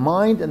to the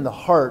mind and the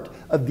heart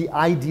of the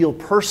ideal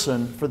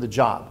person for the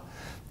job.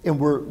 And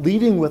we're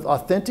leading with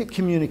authentic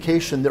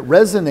communication that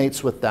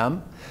resonates with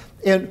them.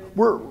 And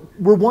we're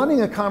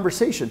wanting a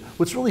conversation.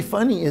 What's really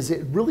funny is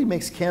it really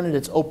makes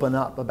candidates open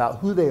up about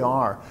who they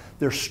are,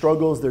 their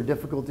struggles, their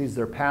difficulties,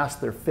 their past,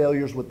 their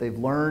failures, what they've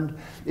learned.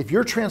 If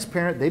you're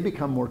transparent, they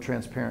become more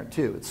transparent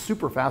too. It's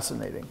super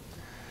fascinating.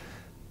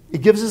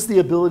 It gives us the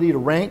ability to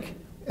rank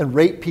and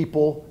rate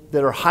people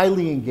that are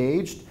highly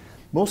engaged.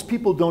 Most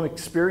people don't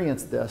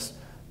experience this,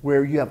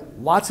 where you have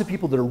lots of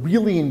people that are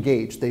really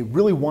engaged. They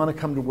really want to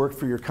come to work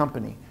for your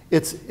company.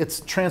 It's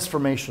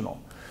transformational.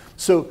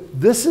 So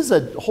this is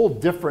a whole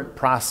different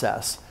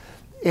process,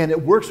 and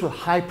it works with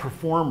high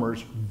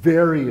performers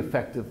very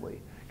effectively.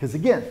 Because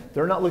again,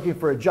 they're not looking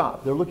for a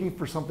job. They're looking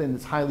for something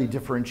that's highly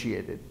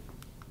differentiated.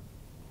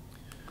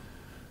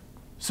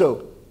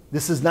 So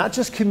this is not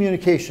just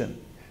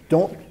communication.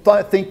 Don't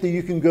think that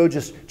you can go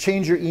just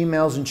change your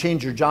emails and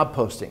change your job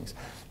postings.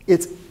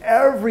 It's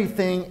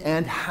everything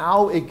and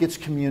how it gets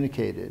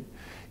communicated.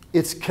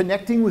 It's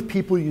connecting with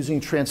people using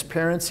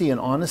transparency and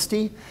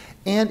honesty,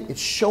 and it's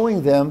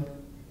showing them,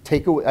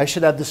 I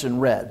should have this in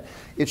red.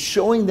 It's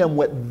showing them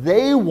what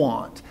they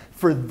want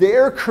for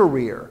their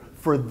career,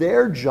 for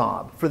their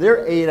job, for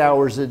their 8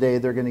 hours a day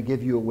they're going to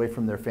give you away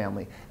from their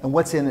family, and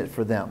what's in it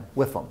for them,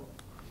 with them.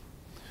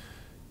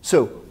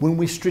 So when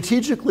we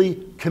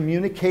strategically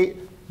communicate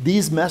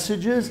these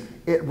messages,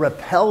 it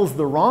repels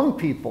the wrong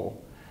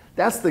people.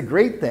 That's the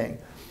great thing.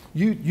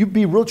 You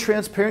be real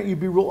transparent, you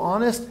be real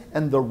honest,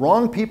 and the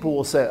wrong people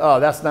will say, oh,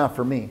 that's not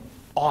for me.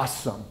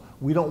 Awesome.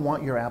 We don't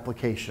want your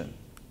application.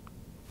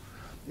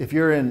 If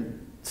you're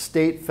in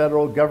state,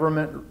 federal,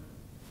 government,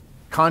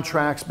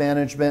 contracts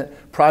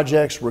management,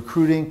 projects,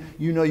 recruiting,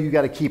 you know you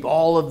got to keep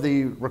all of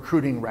the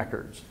recruiting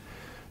records.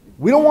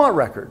 We don't want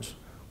records.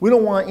 We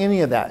don't want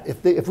any of that.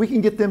 If we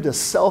can get them to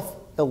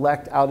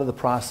self-elect out of the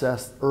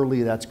process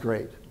early, that's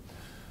great.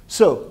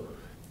 So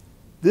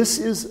this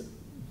is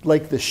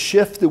like the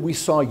shift that we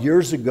saw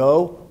years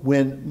ago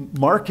when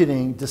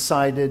marketing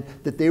decided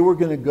that they were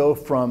going to go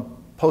from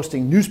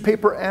posting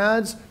newspaper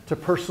ads to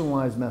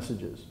personalized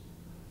messages.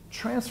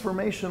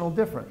 Transformational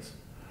difference.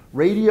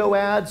 Radio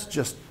ads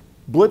just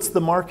blitz the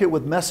market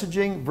with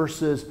messaging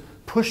versus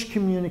push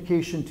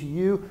communication to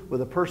you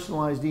with a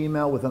personalized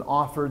email with an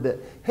offer that,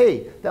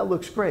 hey, that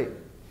looks great.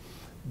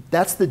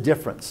 That's the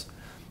difference.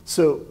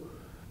 So,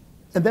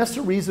 and that's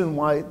the reason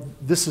why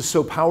this is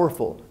so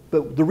powerful.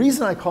 But the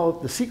reason I call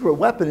it the secret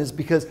weapon is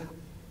because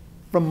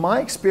from my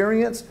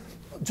experience,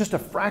 just a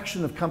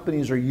fraction of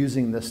companies are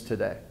using this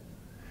today.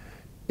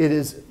 It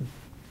is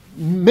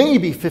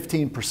maybe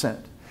 15%.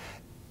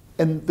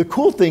 And the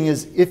cool thing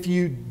is, if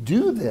you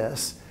do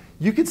this,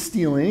 you could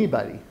steal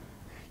anybody.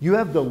 You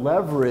have the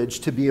leverage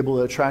to be able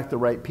to attract the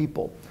right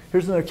people.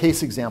 Here's another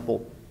case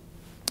example.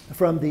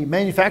 From the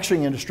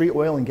manufacturing industry,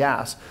 oil and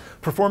gas,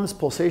 performance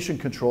pulsation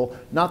control,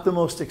 not the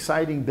most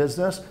exciting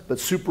business, but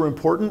super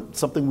important,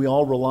 something we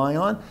all rely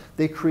on.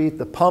 They create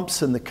the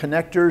pumps and the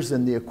connectors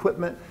and the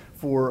equipment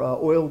for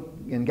oil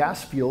and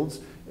gas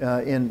fields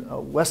in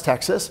West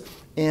Texas.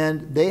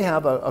 And they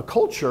have a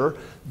culture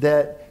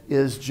that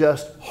is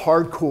just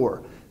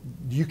hardcore.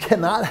 You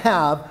cannot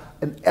have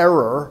an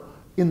error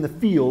in the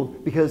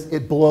field because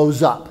it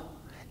blows up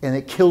and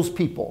it kills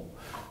people.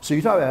 So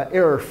you talk about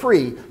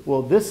error-free.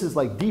 Well, this is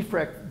like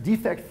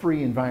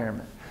defect-free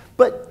environment.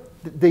 But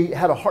they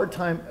had a hard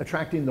time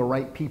attracting the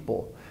right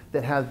people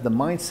that had the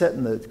mindset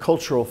and the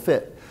cultural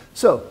fit.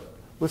 So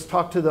let's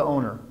talk to the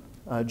owner.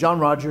 John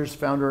Rogers,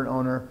 founder and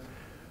owner.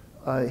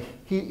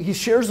 he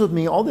shares with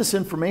me all this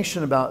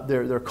information about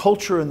their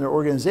culture and their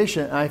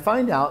organization, and I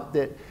find out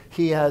that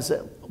he has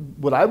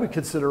what I would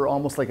consider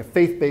almost like a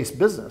faith-based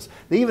business.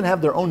 They even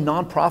have their own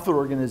nonprofit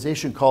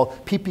organization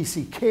called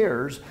PPC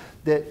Cares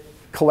that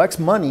collects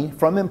money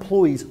from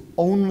employees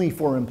only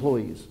for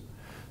employees.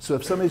 So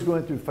if somebody's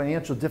going through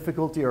financial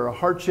difficulty or a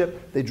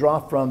hardship, they draw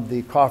from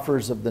the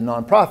coffers of the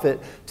nonprofit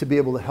to be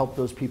able to help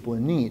those people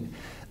in need.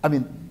 I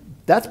mean,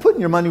 that's putting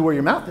your money where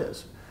your mouth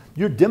is.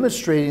 You're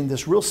demonstrating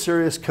this real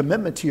serious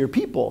commitment to your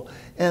people.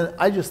 And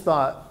I just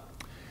thought,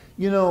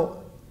 you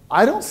know,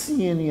 I don't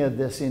see any of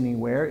this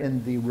anywhere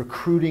in the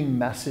recruiting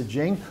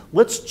messaging.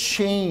 Let's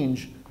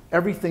change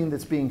everything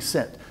that's being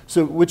sent.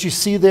 So what you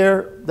see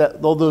there,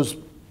 all those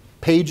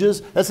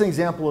pages, that's an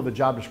example of a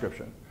job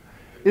description.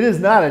 It is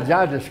not a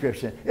job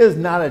description. It is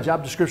not a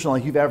job description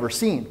like you've ever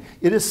seen.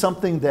 It is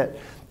something that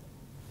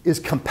is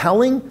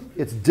compelling,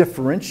 it's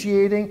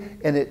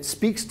differentiating, and it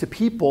speaks to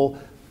people,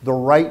 the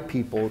right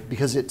people,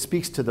 because it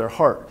speaks to their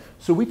heart.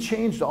 So we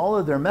changed all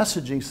of their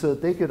messaging so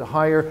that they could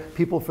hire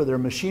people for their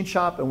machine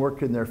shop and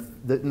work in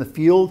the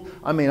field.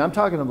 I mean, I'm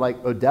talking of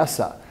like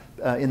Odessa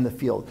in the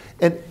field.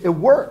 And it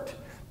worked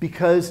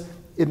because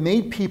it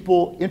made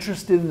people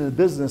interested in the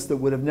business that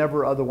would have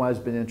never otherwise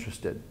been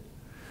interested.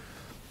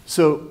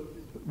 So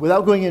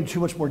without going into too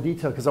much more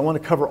detail, because I want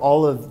to cover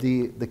all of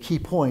the key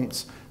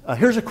points,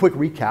 here's a quick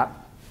recap.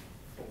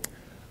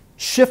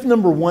 Shift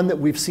number one that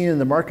we've seen in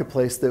the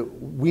marketplace that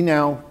we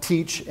now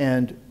teach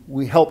and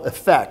we help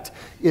effect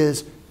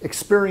is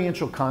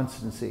experiential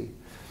constancy,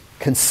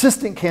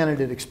 consistent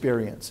candidate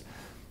experience.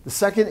 The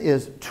second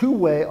is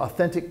two-way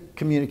authentic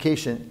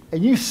communication,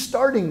 and you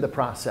starting the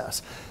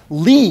process.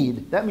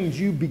 Lead, that means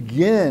you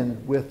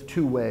begin with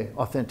two-way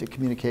authentic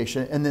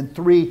communication. And then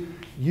three,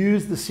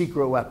 use the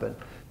secret weapon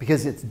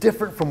because it's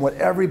different from what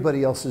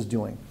everybody else is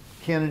doing.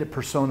 Candidate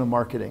persona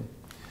marketing.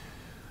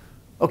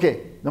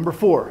 Okay, number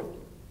four.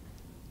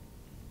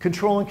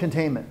 Control and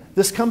containment.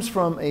 This comes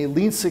from a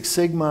Lean Six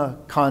Sigma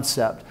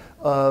concept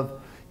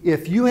of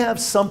if you have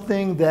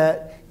something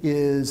that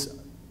is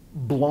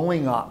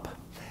blowing up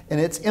and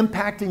it's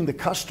impacting the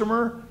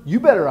customer, you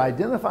better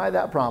identify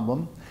that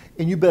problem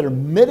and you better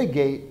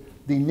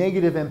mitigate the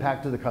negative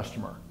impact to the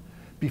customer.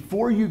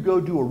 Before you go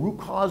do a root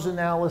cause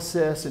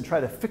analysis and try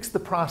to fix the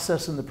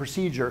process and the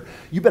procedure,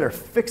 you better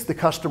fix the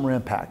customer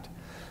impact.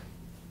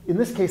 In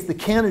this case, the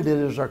candidate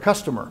is our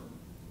customer.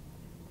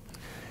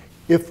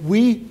 If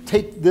we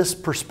take this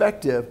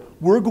perspective,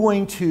 we're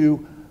going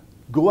to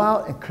go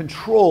out and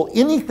control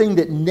anything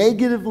that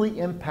negatively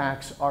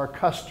impacts our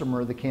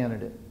customer, the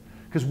candidate,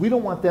 because we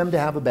don't want them to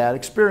have a bad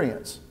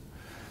experience.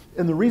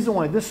 And the reason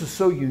why this is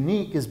so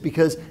unique is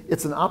because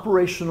it's an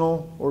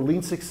operational or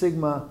Lean Six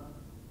Sigma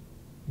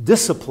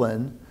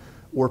discipline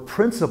or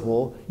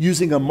principle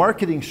using a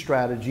marketing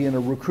strategy and a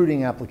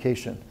recruiting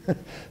application.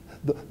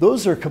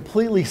 Those are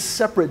completely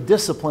separate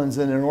disciplines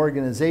in an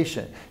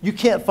organization. You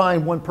can't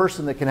find one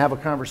person that can have a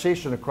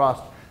conversation across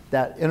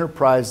that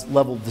enterprise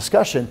level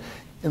discussion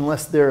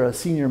unless they're a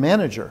senior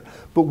manager.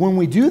 But when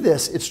we do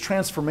this, it's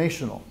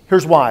transformational.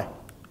 Here's why.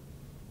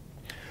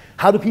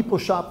 How do people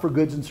shop for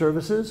goods and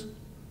services?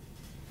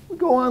 We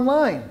go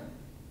online,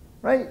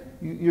 right?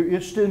 You're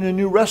interested in a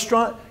new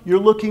restaurant, you're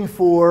looking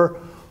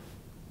for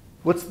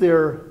what's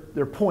their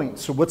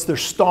points or what's their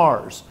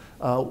stars.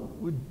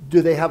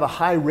 Do they have a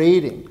high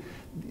rating?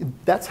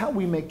 That's how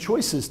we make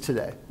choices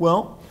today.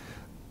 Well,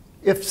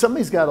 if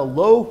somebody's got a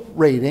low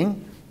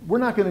rating, we're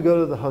not going to go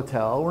to the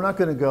hotel. We're not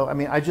going to go. I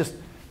mean, I just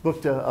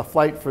booked a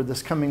flight for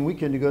this coming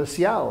weekend to go to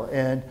Seattle,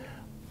 and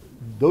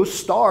those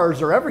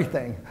stars are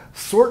everything.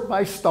 Sort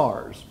by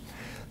stars.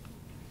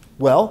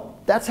 Well,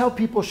 that's how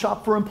people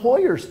shop for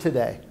employers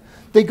today.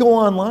 They go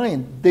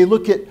online. They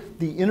look at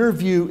the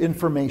interview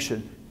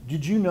information.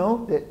 Did you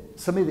know that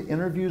somebody that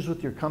interviews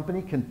with your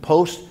company can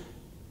post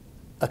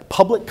a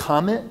public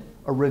comment,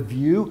 a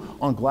review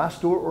on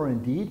Glassdoor or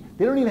Indeed?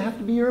 They don't even have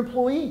to be your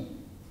employee.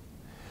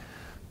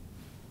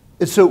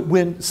 And so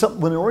when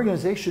an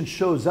organization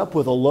shows up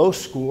with a low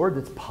score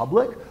that's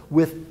public,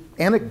 with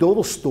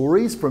anecdotal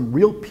stories from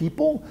real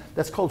people,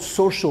 that's called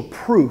social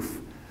proof.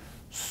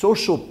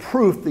 Social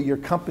proof that your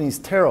company's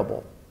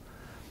terrible.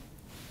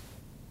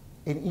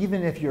 And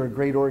even if you're a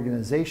great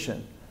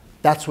organization,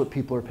 that's what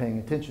people are paying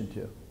attention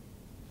to.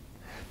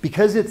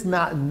 Because it's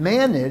not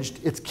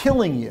managed, it's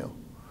killing you.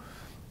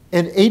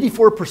 And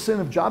 84%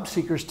 of job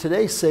seekers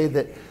today say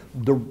that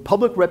the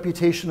public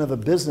reputation of a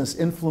business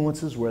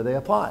influences where they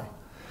apply.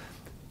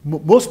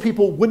 Most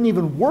people wouldn't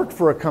even work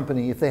for a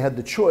company if they had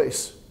the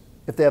choice,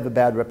 if they have a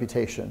bad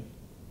reputation.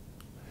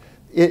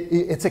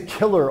 It's a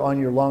killer on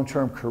your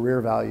long-term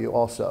career value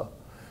also.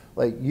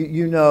 Like,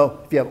 you know,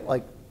 if you have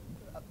like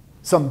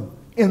some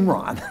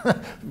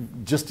Enron,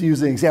 just to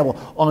use an example,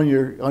 on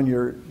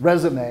your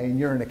resume and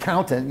you're an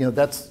accountant, you know,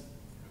 that's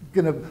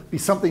going to be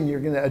something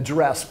you're going to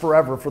address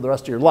forever for the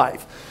rest of your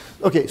life.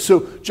 Okay,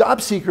 so job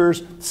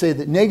seekers say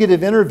that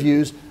negative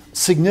interviews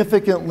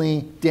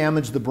significantly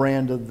damage the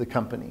brand of the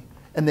company,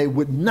 and they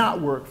would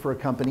not work for a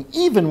company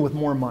even with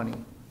more money.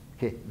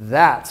 Okay,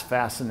 that's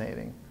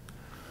fascinating.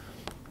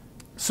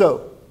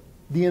 So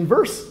The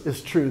inverse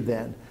is true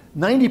then.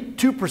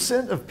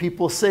 92% of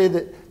people say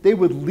that they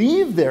would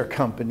leave their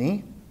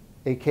company,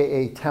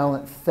 aka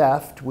talent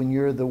theft, when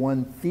you're the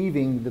one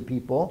thieving the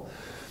people,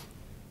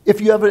 if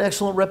you have an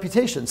excellent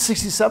reputation.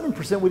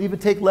 67% would even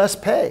take less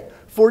pay.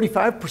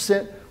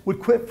 45% would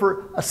quit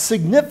for a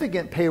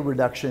significant pay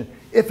reduction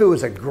if it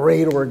was a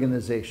great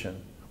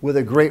organization with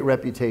a great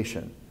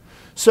reputation.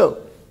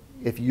 So,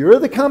 if you're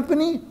the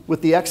company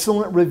with the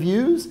excellent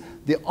reviews,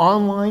 the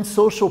online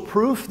social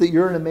proof that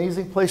you're an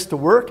amazing place to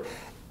work,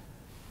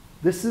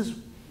 this is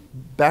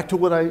back to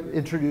what I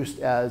introduced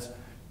as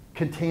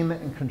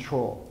containment and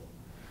control.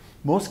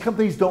 Most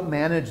companies don't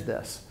manage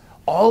this.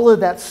 All of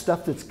that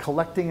stuff that's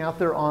collecting out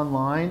there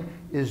online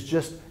is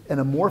just an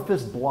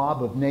amorphous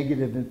blob of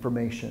negative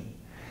information.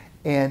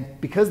 And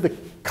because the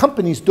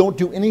companies don't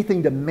do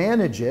anything to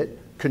manage it,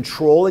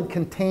 control and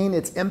contain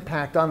its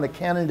impact on the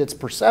candidate's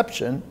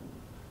perception,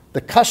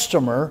 the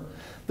customer,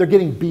 they're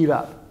getting beat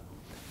up.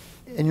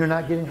 And you're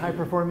not getting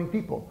high-performing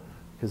people.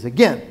 Because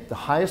again, the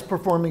highest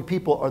performing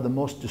people are the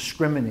most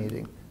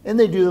discriminating, and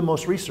they do the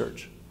most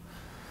research.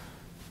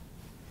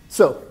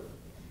 So,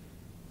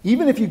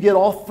 even if you get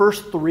all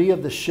first 3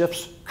 of the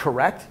shifts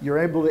correct, you're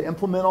able to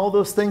implement all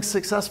those things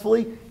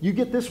successfully, you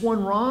get this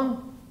one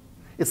wrong,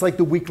 it's like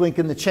the weak link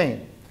in the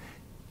chain.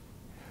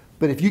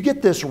 But if you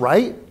get this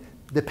right,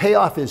 the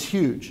payoff is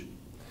huge.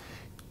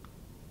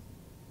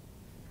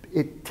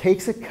 It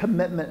takes a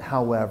commitment,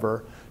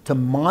 however, to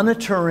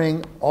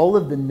monitoring all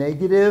of the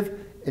negative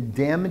and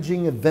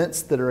damaging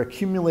events that are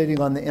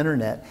accumulating on the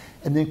internet,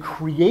 and then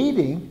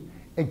creating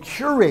and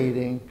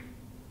curating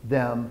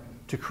them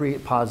to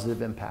create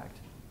positive impact.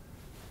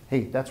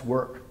 Hey, that's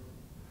work.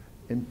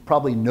 And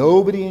probably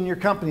nobody in your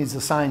company is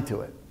assigned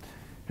to it.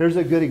 Here's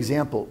a good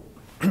example.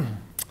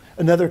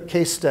 Another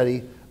case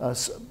study, a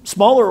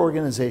smaller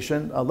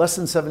organization, less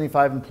than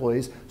 75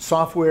 employees,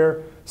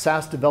 software,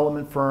 SaaS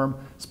development firm,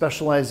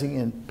 specializing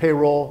in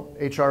payroll,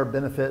 HR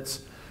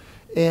benefits.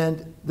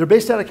 And they're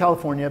based out of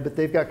California, but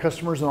they've got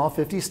customers in all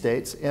 50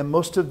 states, and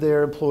most of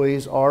their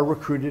employees are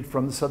recruited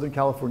from the Southern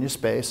California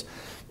space.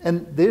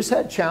 And they just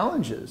had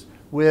challenges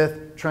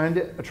with trying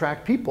to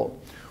attract people.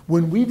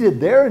 When we did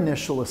their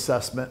initial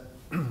assessment,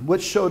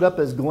 what showed up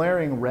as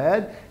glaring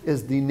red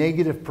is the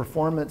negative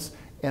performance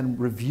and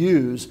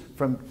reviews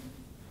from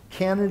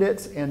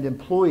candidates and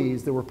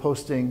employees that were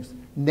posting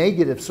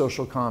negative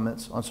social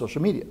comments on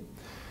social media.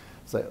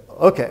 It's like,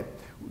 okay,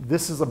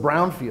 this is a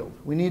brownfield.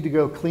 We need to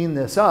go clean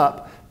this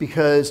up,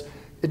 because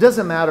it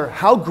doesn't matter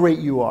how great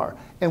you are.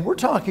 And we're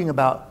talking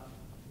about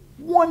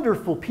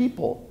wonderful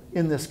people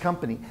in this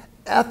company,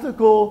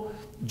 ethical,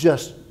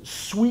 just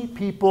sweet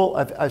people.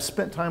 I've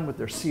spent time with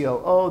their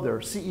COO, their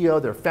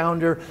CEO, their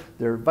founder,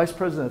 their vice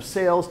president of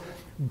sales.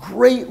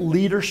 Great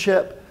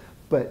leadership,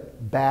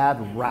 but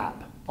bad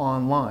rap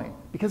online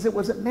because it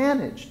wasn't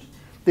managed.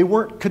 They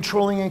weren't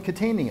controlling and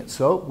containing it.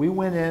 So we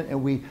went in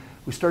and we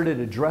started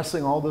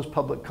addressing all those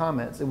public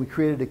comments, and we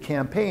created a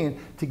campaign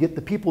to get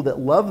the people that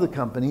love the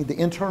company, the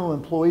internal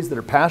employees that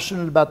are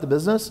passionate about the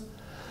business,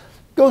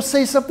 go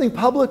say something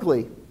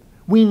publicly.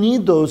 We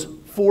need those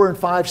 4 and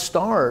 5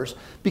 stars,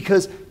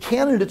 because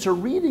candidates are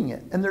reading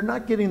it and they're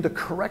not getting the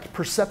correct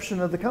perception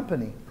of the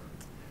company.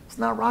 It's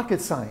not rocket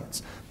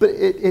science, but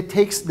it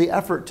takes the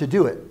effort to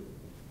do it.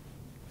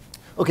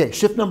 Okay,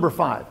 shift number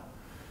 5.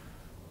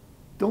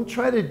 Don't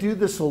try to do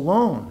this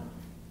alone.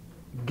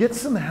 Get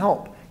some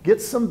help. Get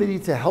somebody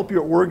to help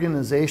your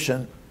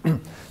organization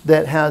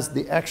that has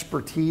the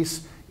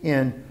expertise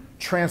in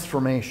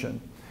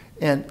transformation.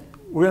 And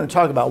we're going to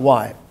talk about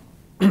why.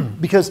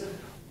 Because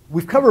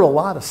we've covered a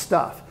lot of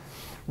stuff.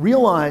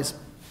 Realize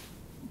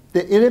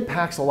that it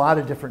impacts a lot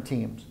of different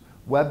teams.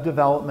 Web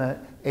development,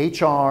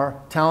 HR,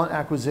 talent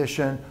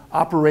acquisition,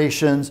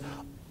 operations,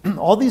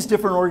 all these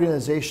different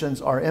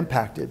organizations are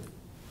impacted.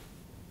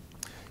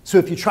 So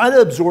if you try to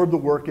absorb the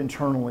work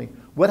internally,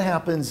 what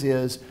happens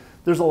is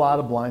there's a lot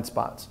of blind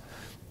spots.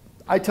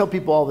 I tell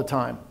people all the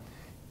time,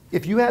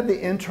 if you had the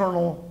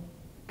internal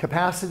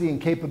capacity and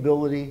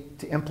capability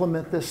to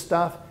implement this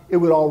stuff, it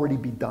would already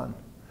be done.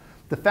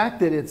 The fact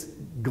that it's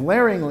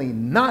glaringly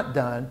not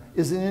done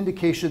is an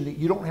indication that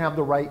you don't have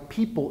the right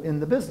people in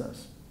the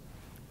business.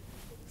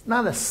 It's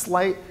not a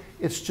slight,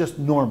 it's just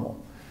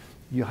normal.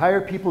 You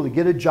hire people to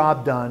get a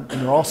job done,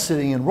 and they're all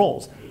sitting in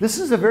roles. This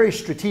is a very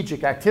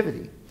strategic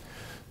activity.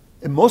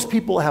 And most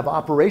people have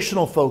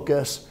operational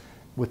focus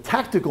with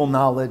tactical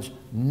knowledge,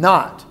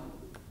 not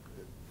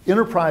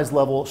enterprise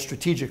level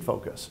strategic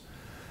focus.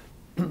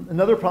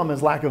 Another problem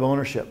is lack of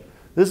ownership.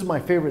 This is my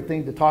favorite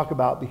thing to talk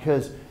about,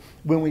 because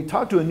when we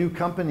talk to a new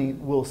company,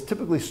 we'll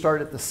typically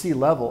start at the C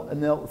level,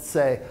 and they'll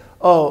say,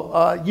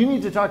 you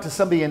need to talk to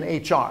somebody in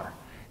HR.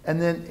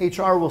 And then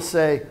HR will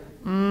say,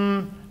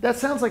 that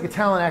sounds like a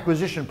talent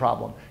acquisition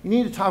problem. You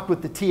need to talk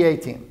with the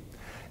TA team.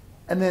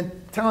 And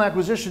then talent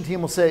acquisition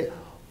team will say,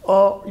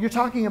 oh, you're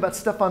talking about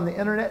stuff on the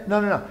internet? No,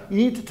 no, no. You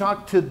need to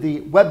talk to the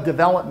web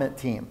development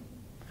team.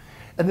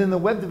 And then the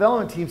web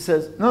development team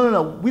says, no, no,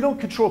 no, we don't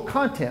control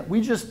content.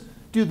 We just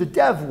do the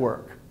dev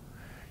work.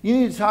 You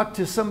need to talk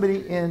to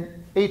somebody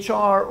in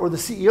HR or the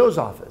CEO's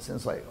office. And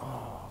it's like,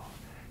 oh,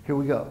 here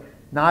we go.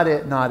 Not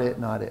it, not it,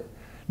 not it.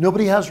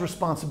 Nobody has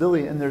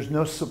responsibility, and there's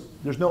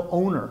no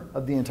owner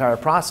of the entire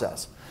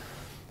process.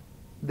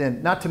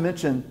 Then, not to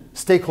mention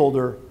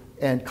stakeholder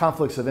and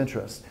conflicts of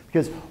interest.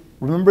 Because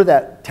remember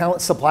that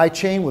talent supply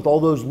chain with all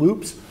those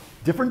loops?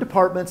 Different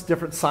departments,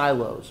 different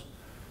silos.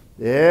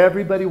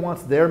 Everybody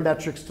wants their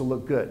metrics to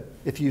look good.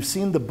 If you've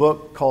seen the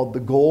book called The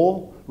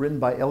Goal, written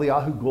by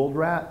Eliyahu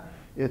Goldratt,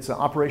 it's an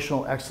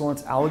operational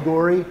excellence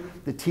allegory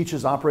that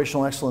teaches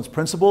operational excellence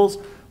principles.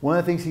 One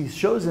of the things he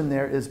shows in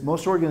there is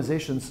most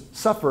organizations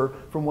suffer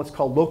from what's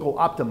called local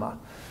optima.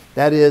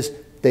 That is,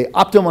 they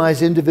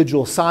optimize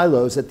individual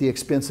silos at the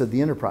expense of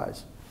the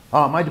enterprise.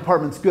 Oh, my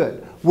department's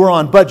good. We're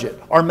on budget.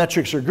 Our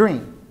metrics are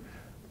green.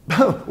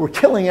 We're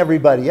killing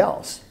everybody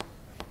else.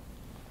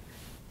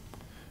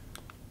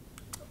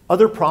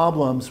 Other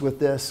problems with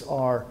this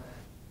are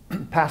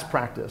past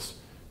practice.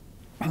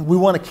 We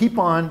want to keep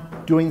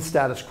on doing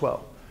status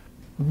quo.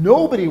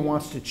 Nobody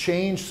wants to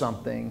change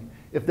something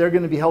if they're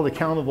going to be held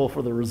accountable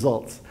for the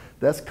results.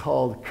 That's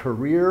called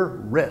career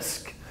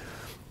risk.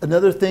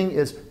 Another thing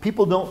is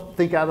people don't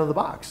think out of the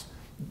box.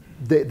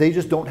 They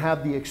just don't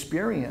have the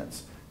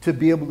experience to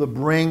be able to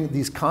bring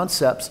these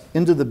concepts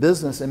into the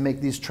business and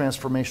make these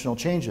transformational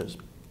changes.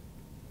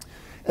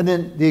 And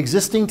then the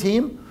existing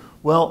team,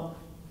 well,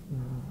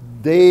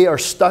 they are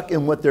stuck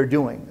in what they're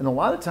doing. And a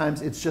lot of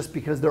times it's just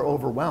because they're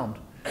overwhelmed.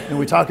 And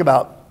we talk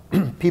about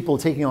people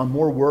taking on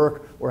more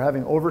work or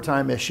having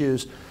overtime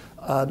issues.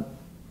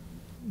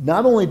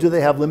 Not only do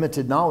they have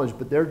limited knowledge,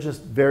 but they're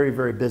just very,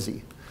 very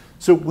busy.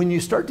 So when you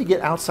start to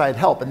get outside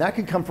help, and that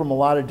can come from a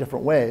lot of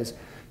different ways,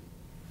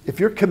 if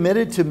you're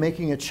committed to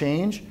making a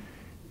change,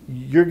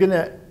 you're going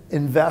to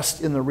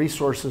invest in the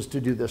resources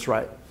to do this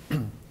right.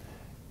 And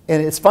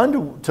it's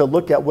fun to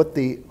look at what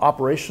the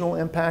operational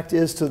impact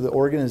is to the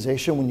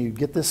organization when you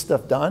get this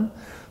stuff done.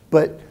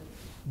 But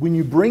when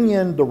you bring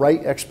in the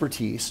right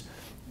expertise,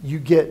 you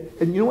get,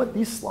 and you know what?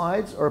 These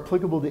slides are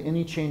applicable to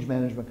any change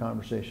management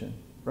conversation,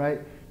 right?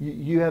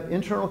 You have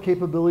internal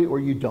capability or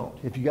you don't.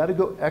 If you got to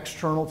go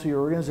external to your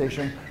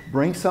organization,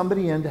 bring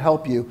somebody in to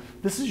help you.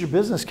 This is your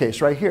business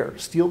case right here.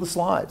 Steal the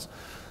slides.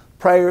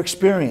 Prior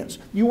experience.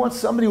 You want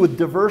somebody with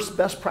diverse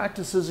best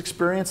practices,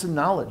 experience, and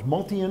knowledge,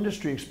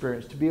 multi-industry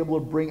experience to be able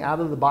to bring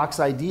out-of-the-box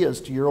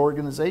ideas to your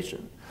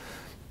organization.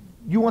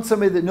 You want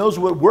somebody that knows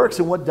what works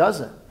and what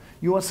doesn't.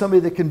 You want somebody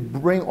that can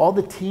bring all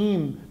the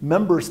team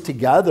members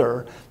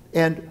together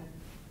and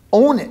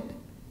own it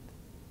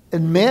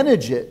and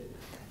manage it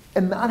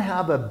and not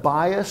have a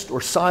biased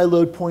or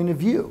siloed point of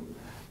view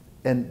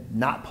and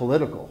not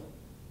political.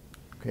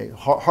 Okay,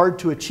 hard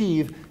to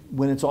achieve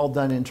when it's all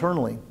done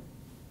internally.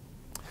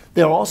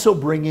 They're also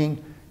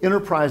bringing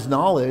enterprise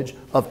knowledge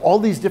of all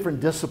these different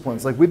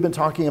disciplines like we've been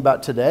talking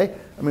about today.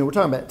 I mean, we're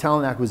talking about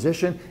talent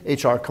acquisition,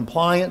 HR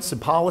compliance and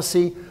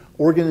policy,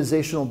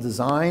 organizational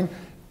design,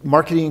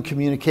 marketing and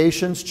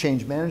communications,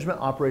 change management,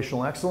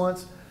 operational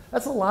excellence.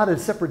 That's a lot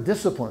of separate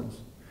disciplines.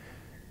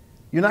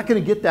 You're not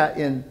going to get that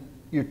in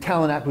your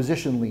talent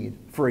acquisition lead,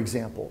 for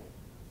example,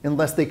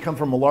 unless they come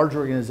from a large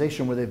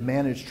organization where they've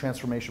managed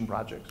transformation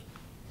projects.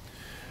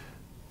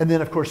 And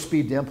then, of course,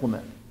 speed to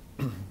implement.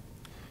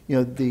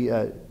 You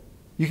know,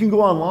 you can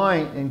go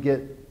online and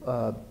get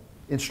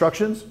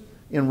instructions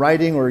in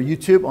writing or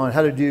YouTube on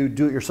how to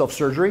do-it-yourself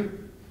surgery,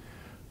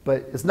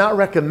 but it's not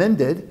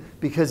recommended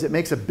because it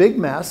makes a big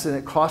mess and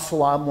it costs a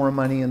lot more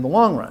money in the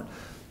long run.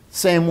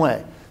 Same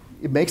way.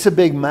 It makes a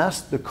big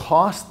mess. The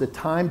cost, the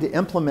time to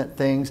implement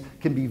things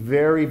can be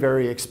very,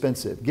 very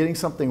expensive. Getting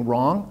something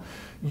wrong,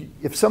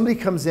 if somebody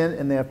comes in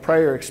and they have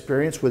prior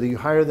experience, whether you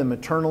hire them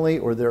internally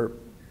or they're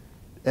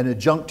an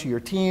adjunct to your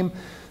team,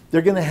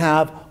 they're going to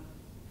have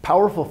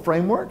powerful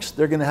frameworks,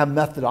 they're going to have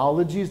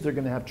methodologies, they're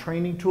going to have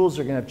training tools,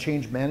 they're going to have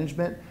change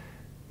management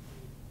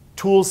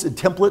tools and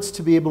templates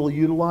to be able to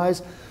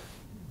utilize.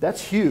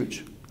 That's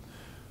huge.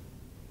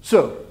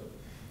 So,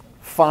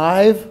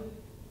 5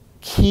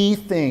 key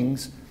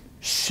things,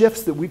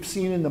 shifts that we've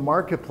seen in the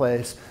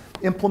marketplace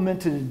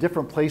implemented in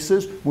different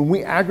places. When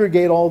we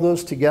aggregate all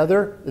those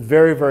together, it's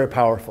very, very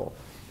powerful.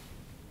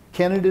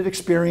 Candidate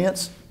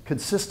experience,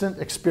 consistent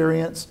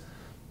experience,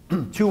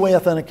 two-way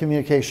authentic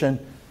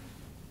communication,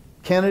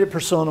 candidate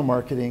persona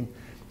marketing,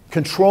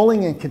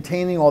 controlling and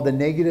containing all the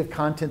negative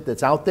content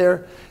that's out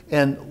there,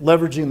 and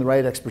leveraging the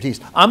right expertise.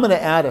 I'm going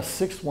to add a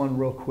 6th one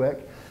real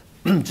quick,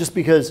 just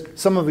because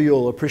some of you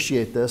will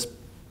appreciate this.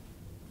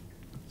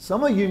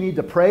 Some of you need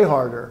to pray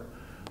harder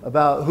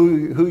about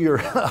who you're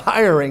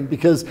hiring,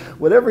 because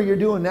whatever you're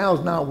doing now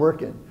is not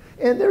working.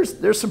 And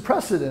there's some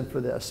precedent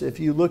for this. If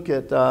you look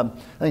at, I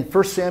think,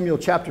 1 Samuel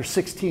chapter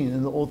 16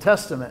 in the Old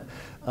Testament,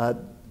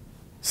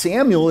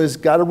 Samuel has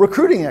got a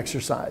recruiting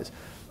exercise.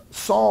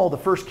 Saul, the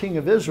first king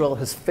of Israel,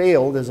 has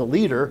failed as a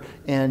leader,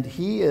 and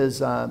he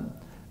is on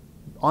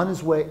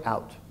his way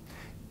out.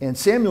 And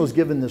Samuel is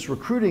given this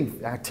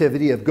recruiting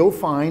activity of go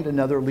find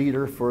another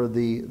leader for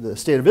the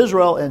state of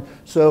Israel. And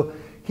so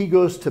he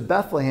goes to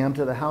Bethlehem,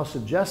 to the house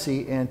of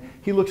Jesse, and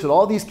he looks at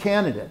all these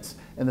candidates.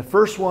 And the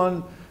first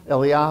one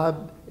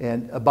Eliab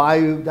and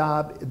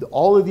Abiudab,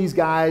 all of these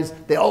guys,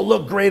 they all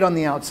look great on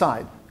the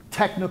outside.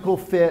 Technical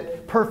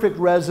fit, perfect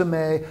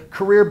resume,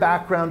 career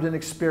background and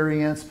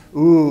experience,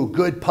 ooh,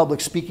 good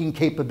public speaking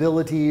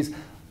capabilities,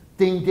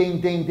 ding,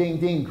 ding, ding, ding,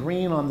 ding,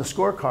 green on the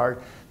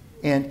scorecard.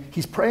 And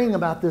he's praying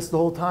about this the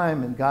whole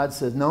time, and God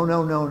says, no,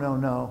 no, no, no,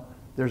 no,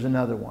 there's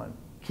another one.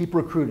 Keep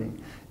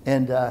recruiting.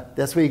 And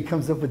that's where he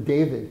comes up with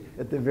David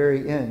at the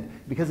very end.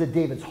 Because of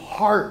David's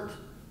heart,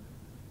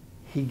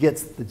 he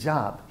gets the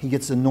job. He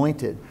gets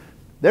anointed.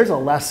 There's a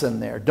lesson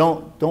there.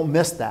 Don't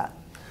miss that.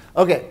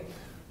 Okay,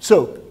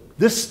 so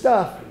this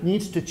stuff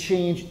needs to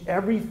change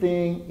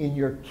everything in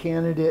your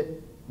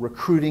candidate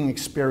recruiting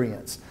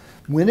experience.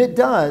 When it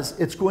does,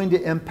 it's going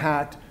to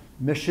impact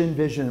mission,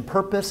 vision, and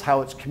purpose,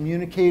 how it's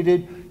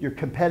communicated, your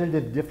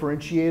competitive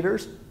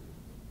differentiators.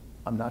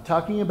 I'm not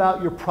talking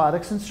about your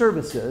products and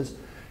services,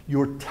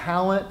 your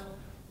talent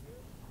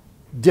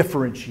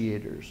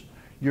differentiators,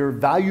 your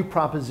value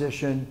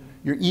proposition,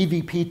 your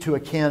EVP to a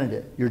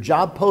candidate, your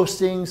job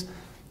postings,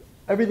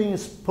 everything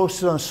is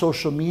posted on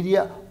social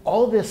media.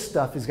 All this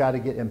stuff has got to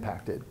get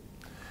impacted.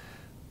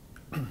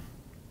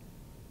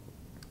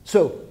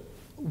 So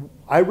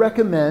I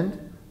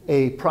recommend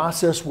a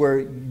process where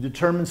you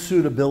determine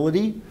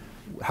suitability.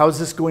 How is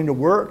this going to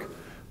work?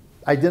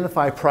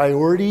 Identify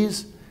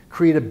priorities,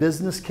 create a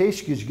business case,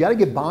 because you got to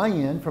get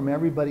buy-in from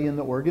everybody in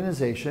the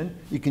organization.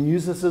 You can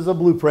use this as a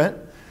blueprint.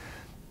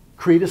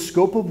 Create a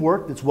scope of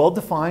work that's well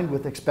defined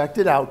with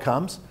expected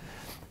outcomes.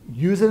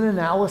 Use an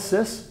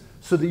analysis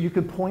so that you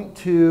can point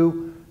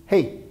to,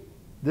 hey,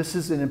 this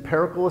is an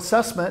empirical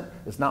assessment.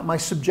 It's not my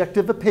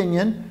subjective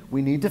opinion.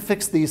 We need to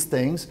fix these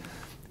things.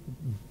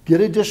 Get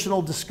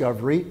additional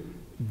discovery.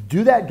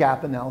 Do that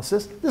gap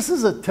analysis. This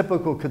is a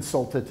typical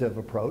consultative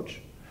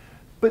approach,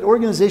 but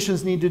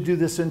organizations need to do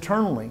this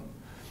internally.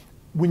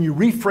 When you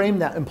reframe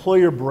that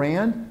employer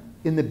brand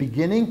in the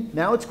beginning,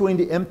 now it's going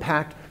to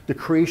impact the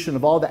creation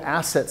of all the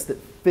assets that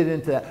fit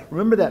into that.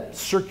 Remember that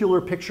circular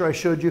picture I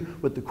showed you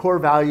with the core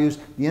values,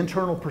 the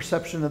internal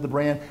perception of the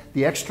brand,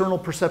 the external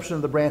perception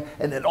of the brand,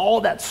 and then all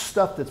that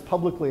stuff that's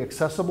publicly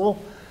accessible?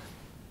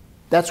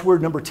 That's where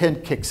number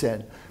 10 kicks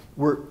in.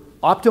 We're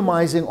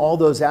optimizing all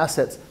those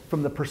assets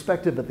from the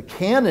perspective of the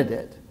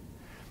candidate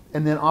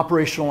and then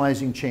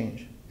operationalizing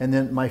change. And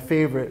then my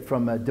favorite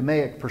from a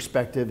DMAIC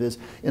perspective is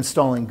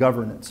installing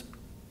governance.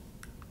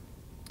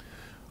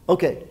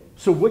 Okay,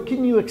 so what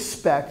can you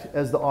expect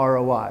as the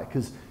ROI?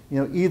 Because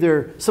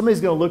either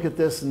somebody's going to look at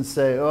this and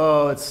say,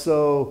 oh, it's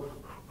so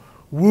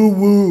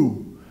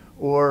woo-woo,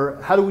 or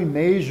how do we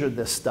measure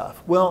this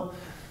stuff? Well,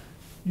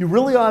 you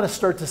really ought to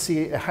start to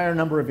see a higher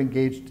number of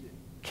engaged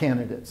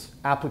candidates,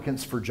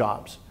 applicants for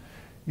jobs.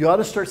 You ought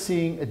to start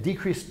seeing a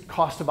decreased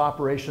cost of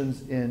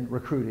operations in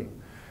recruiting.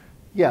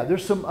 Yeah,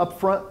 there's some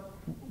upfront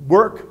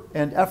work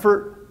and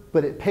effort,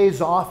 but it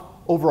pays off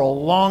over a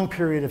long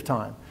period of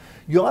time.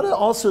 You ought to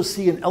also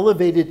see an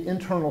elevated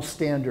internal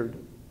standard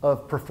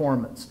of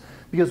performance.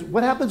 Because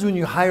what happens when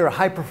you hire a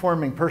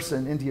high-performing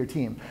person into your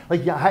team?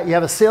 Like you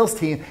have a sales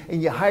team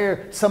and you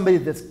hire somebody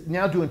that's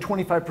now doing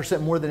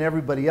 25% more than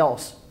everybody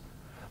else.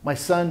 My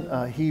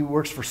son, he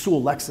works for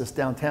Sewell Lexus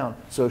downtown,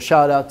 so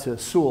shout out to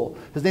Sewell.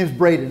 His name's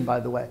Braden, by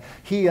the way.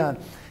 He got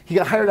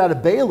hired out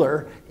of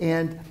Baylor,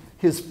 and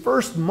his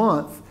first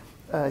month,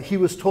 he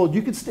was told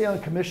you could stay on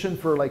commission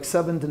for like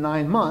 7 to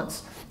 9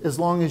 months as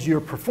long as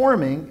you're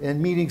performing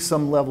and meeting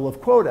some level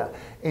of quota.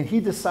 And he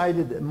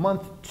decided that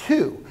month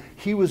 2,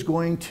 he was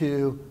going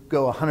to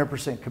go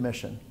 100%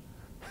 commission.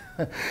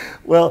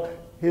 Well,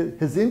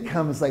 his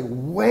income is like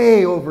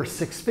way over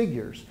 6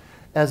 figures.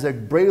 As a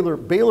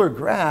Baylor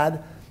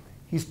grad,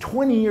 he's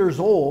 20 years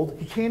old.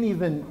 He can't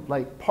even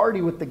like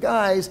party with the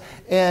guys,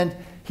 and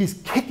he's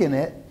kicking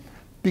it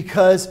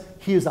because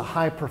he is a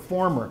high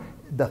performer.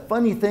 The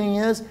funny thing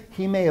is,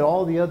 he made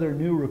all the other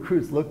new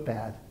recruits look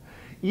bad.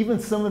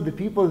 Even some of the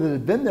people that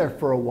had been there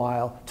for a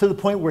while, to the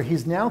point where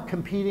he's now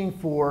competing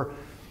for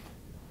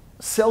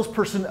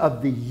Salesperson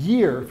of the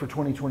Year for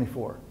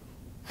 2024.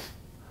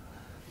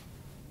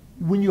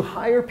 When you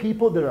hire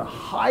people that are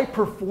high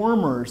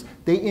performers,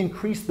 they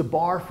increase the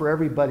bar for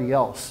everybody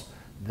else.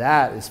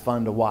 That is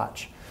fun to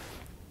watch.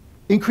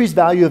 Increased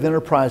value of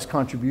enterprise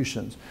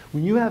contributions.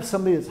 When you have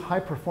somebody that's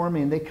high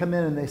performing and they come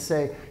in and they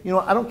say,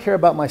 I don't care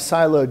about my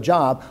siloed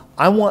job,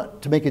 I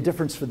want to make a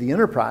difference for the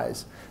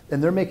enterprise,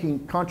 and they're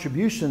making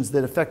contributions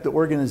that affect the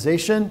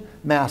organization,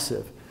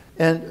 massive.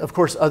 And of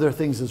course, other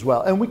things as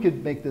well. And we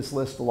could make this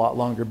list a lot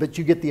longer, but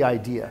you get the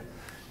idea.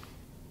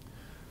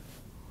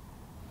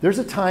 There's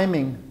a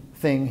timing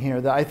thing here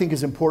that I think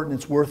is important,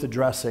 it's worth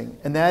addressing,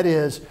 and that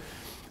is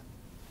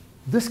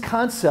this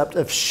concept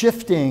of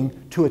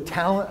shifting to a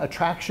talent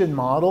attraction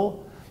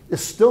model is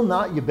still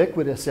not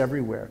ubiquitous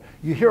everywhere.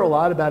 You hear a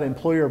lot about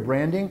employer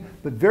branding,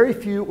 but very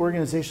few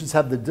organizations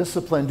have the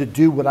discipline to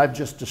do what I've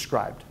just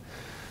described.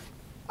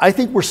 I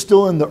think we're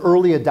still in the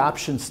early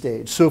adoption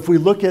stage. So if we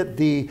look at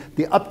the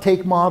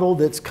uptake model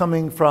that's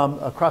coming from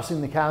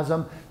Crossing the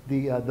Chasm,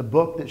 the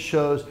book that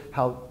shows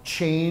how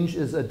change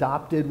is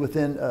adopted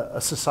within a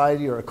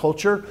society or a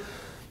culture,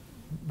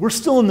 we're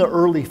still in the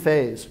early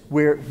phase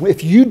where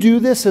if you do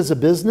this as a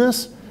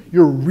business,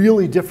 you're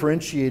really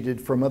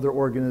differentiated from other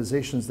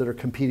organizations that are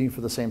competing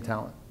for the same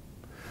talent.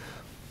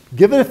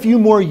 Give it a few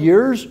more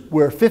years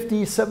where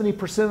 50,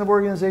 70% of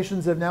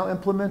organizations have now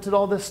implemented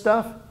all this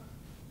stuff,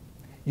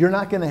 you're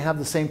not going to have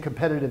the same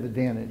competitive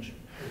advantage.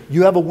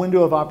 You have a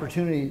window of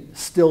opportunity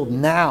still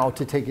now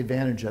to take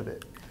advantage of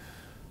it.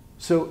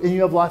 So, and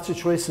you have lots of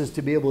choices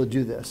to be able to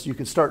do this. You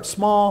can start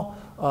small,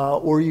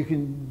 or you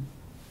can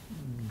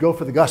go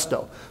for the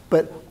gusto.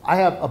 But I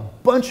have a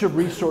bunch of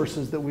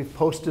resources that we've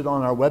posted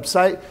on our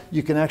website.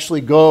 You can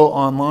actually go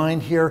online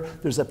here.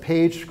 There's a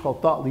page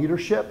called Thought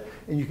Leadership,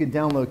 and you can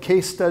download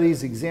case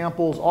studies,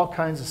 examples, all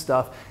kinds of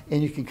stuff,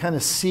 and you can kind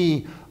of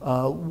see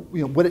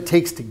what it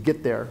takes to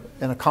get there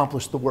and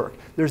accomplish the work.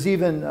 There's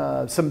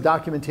even some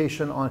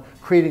documentation on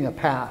creating a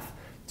path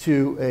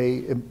to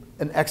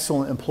an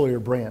excellent employer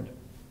brand.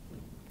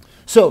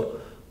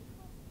 So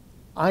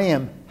I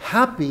am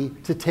happy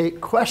to take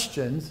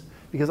questions,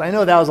 because I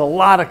know that was a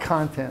lot of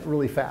content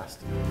really fast.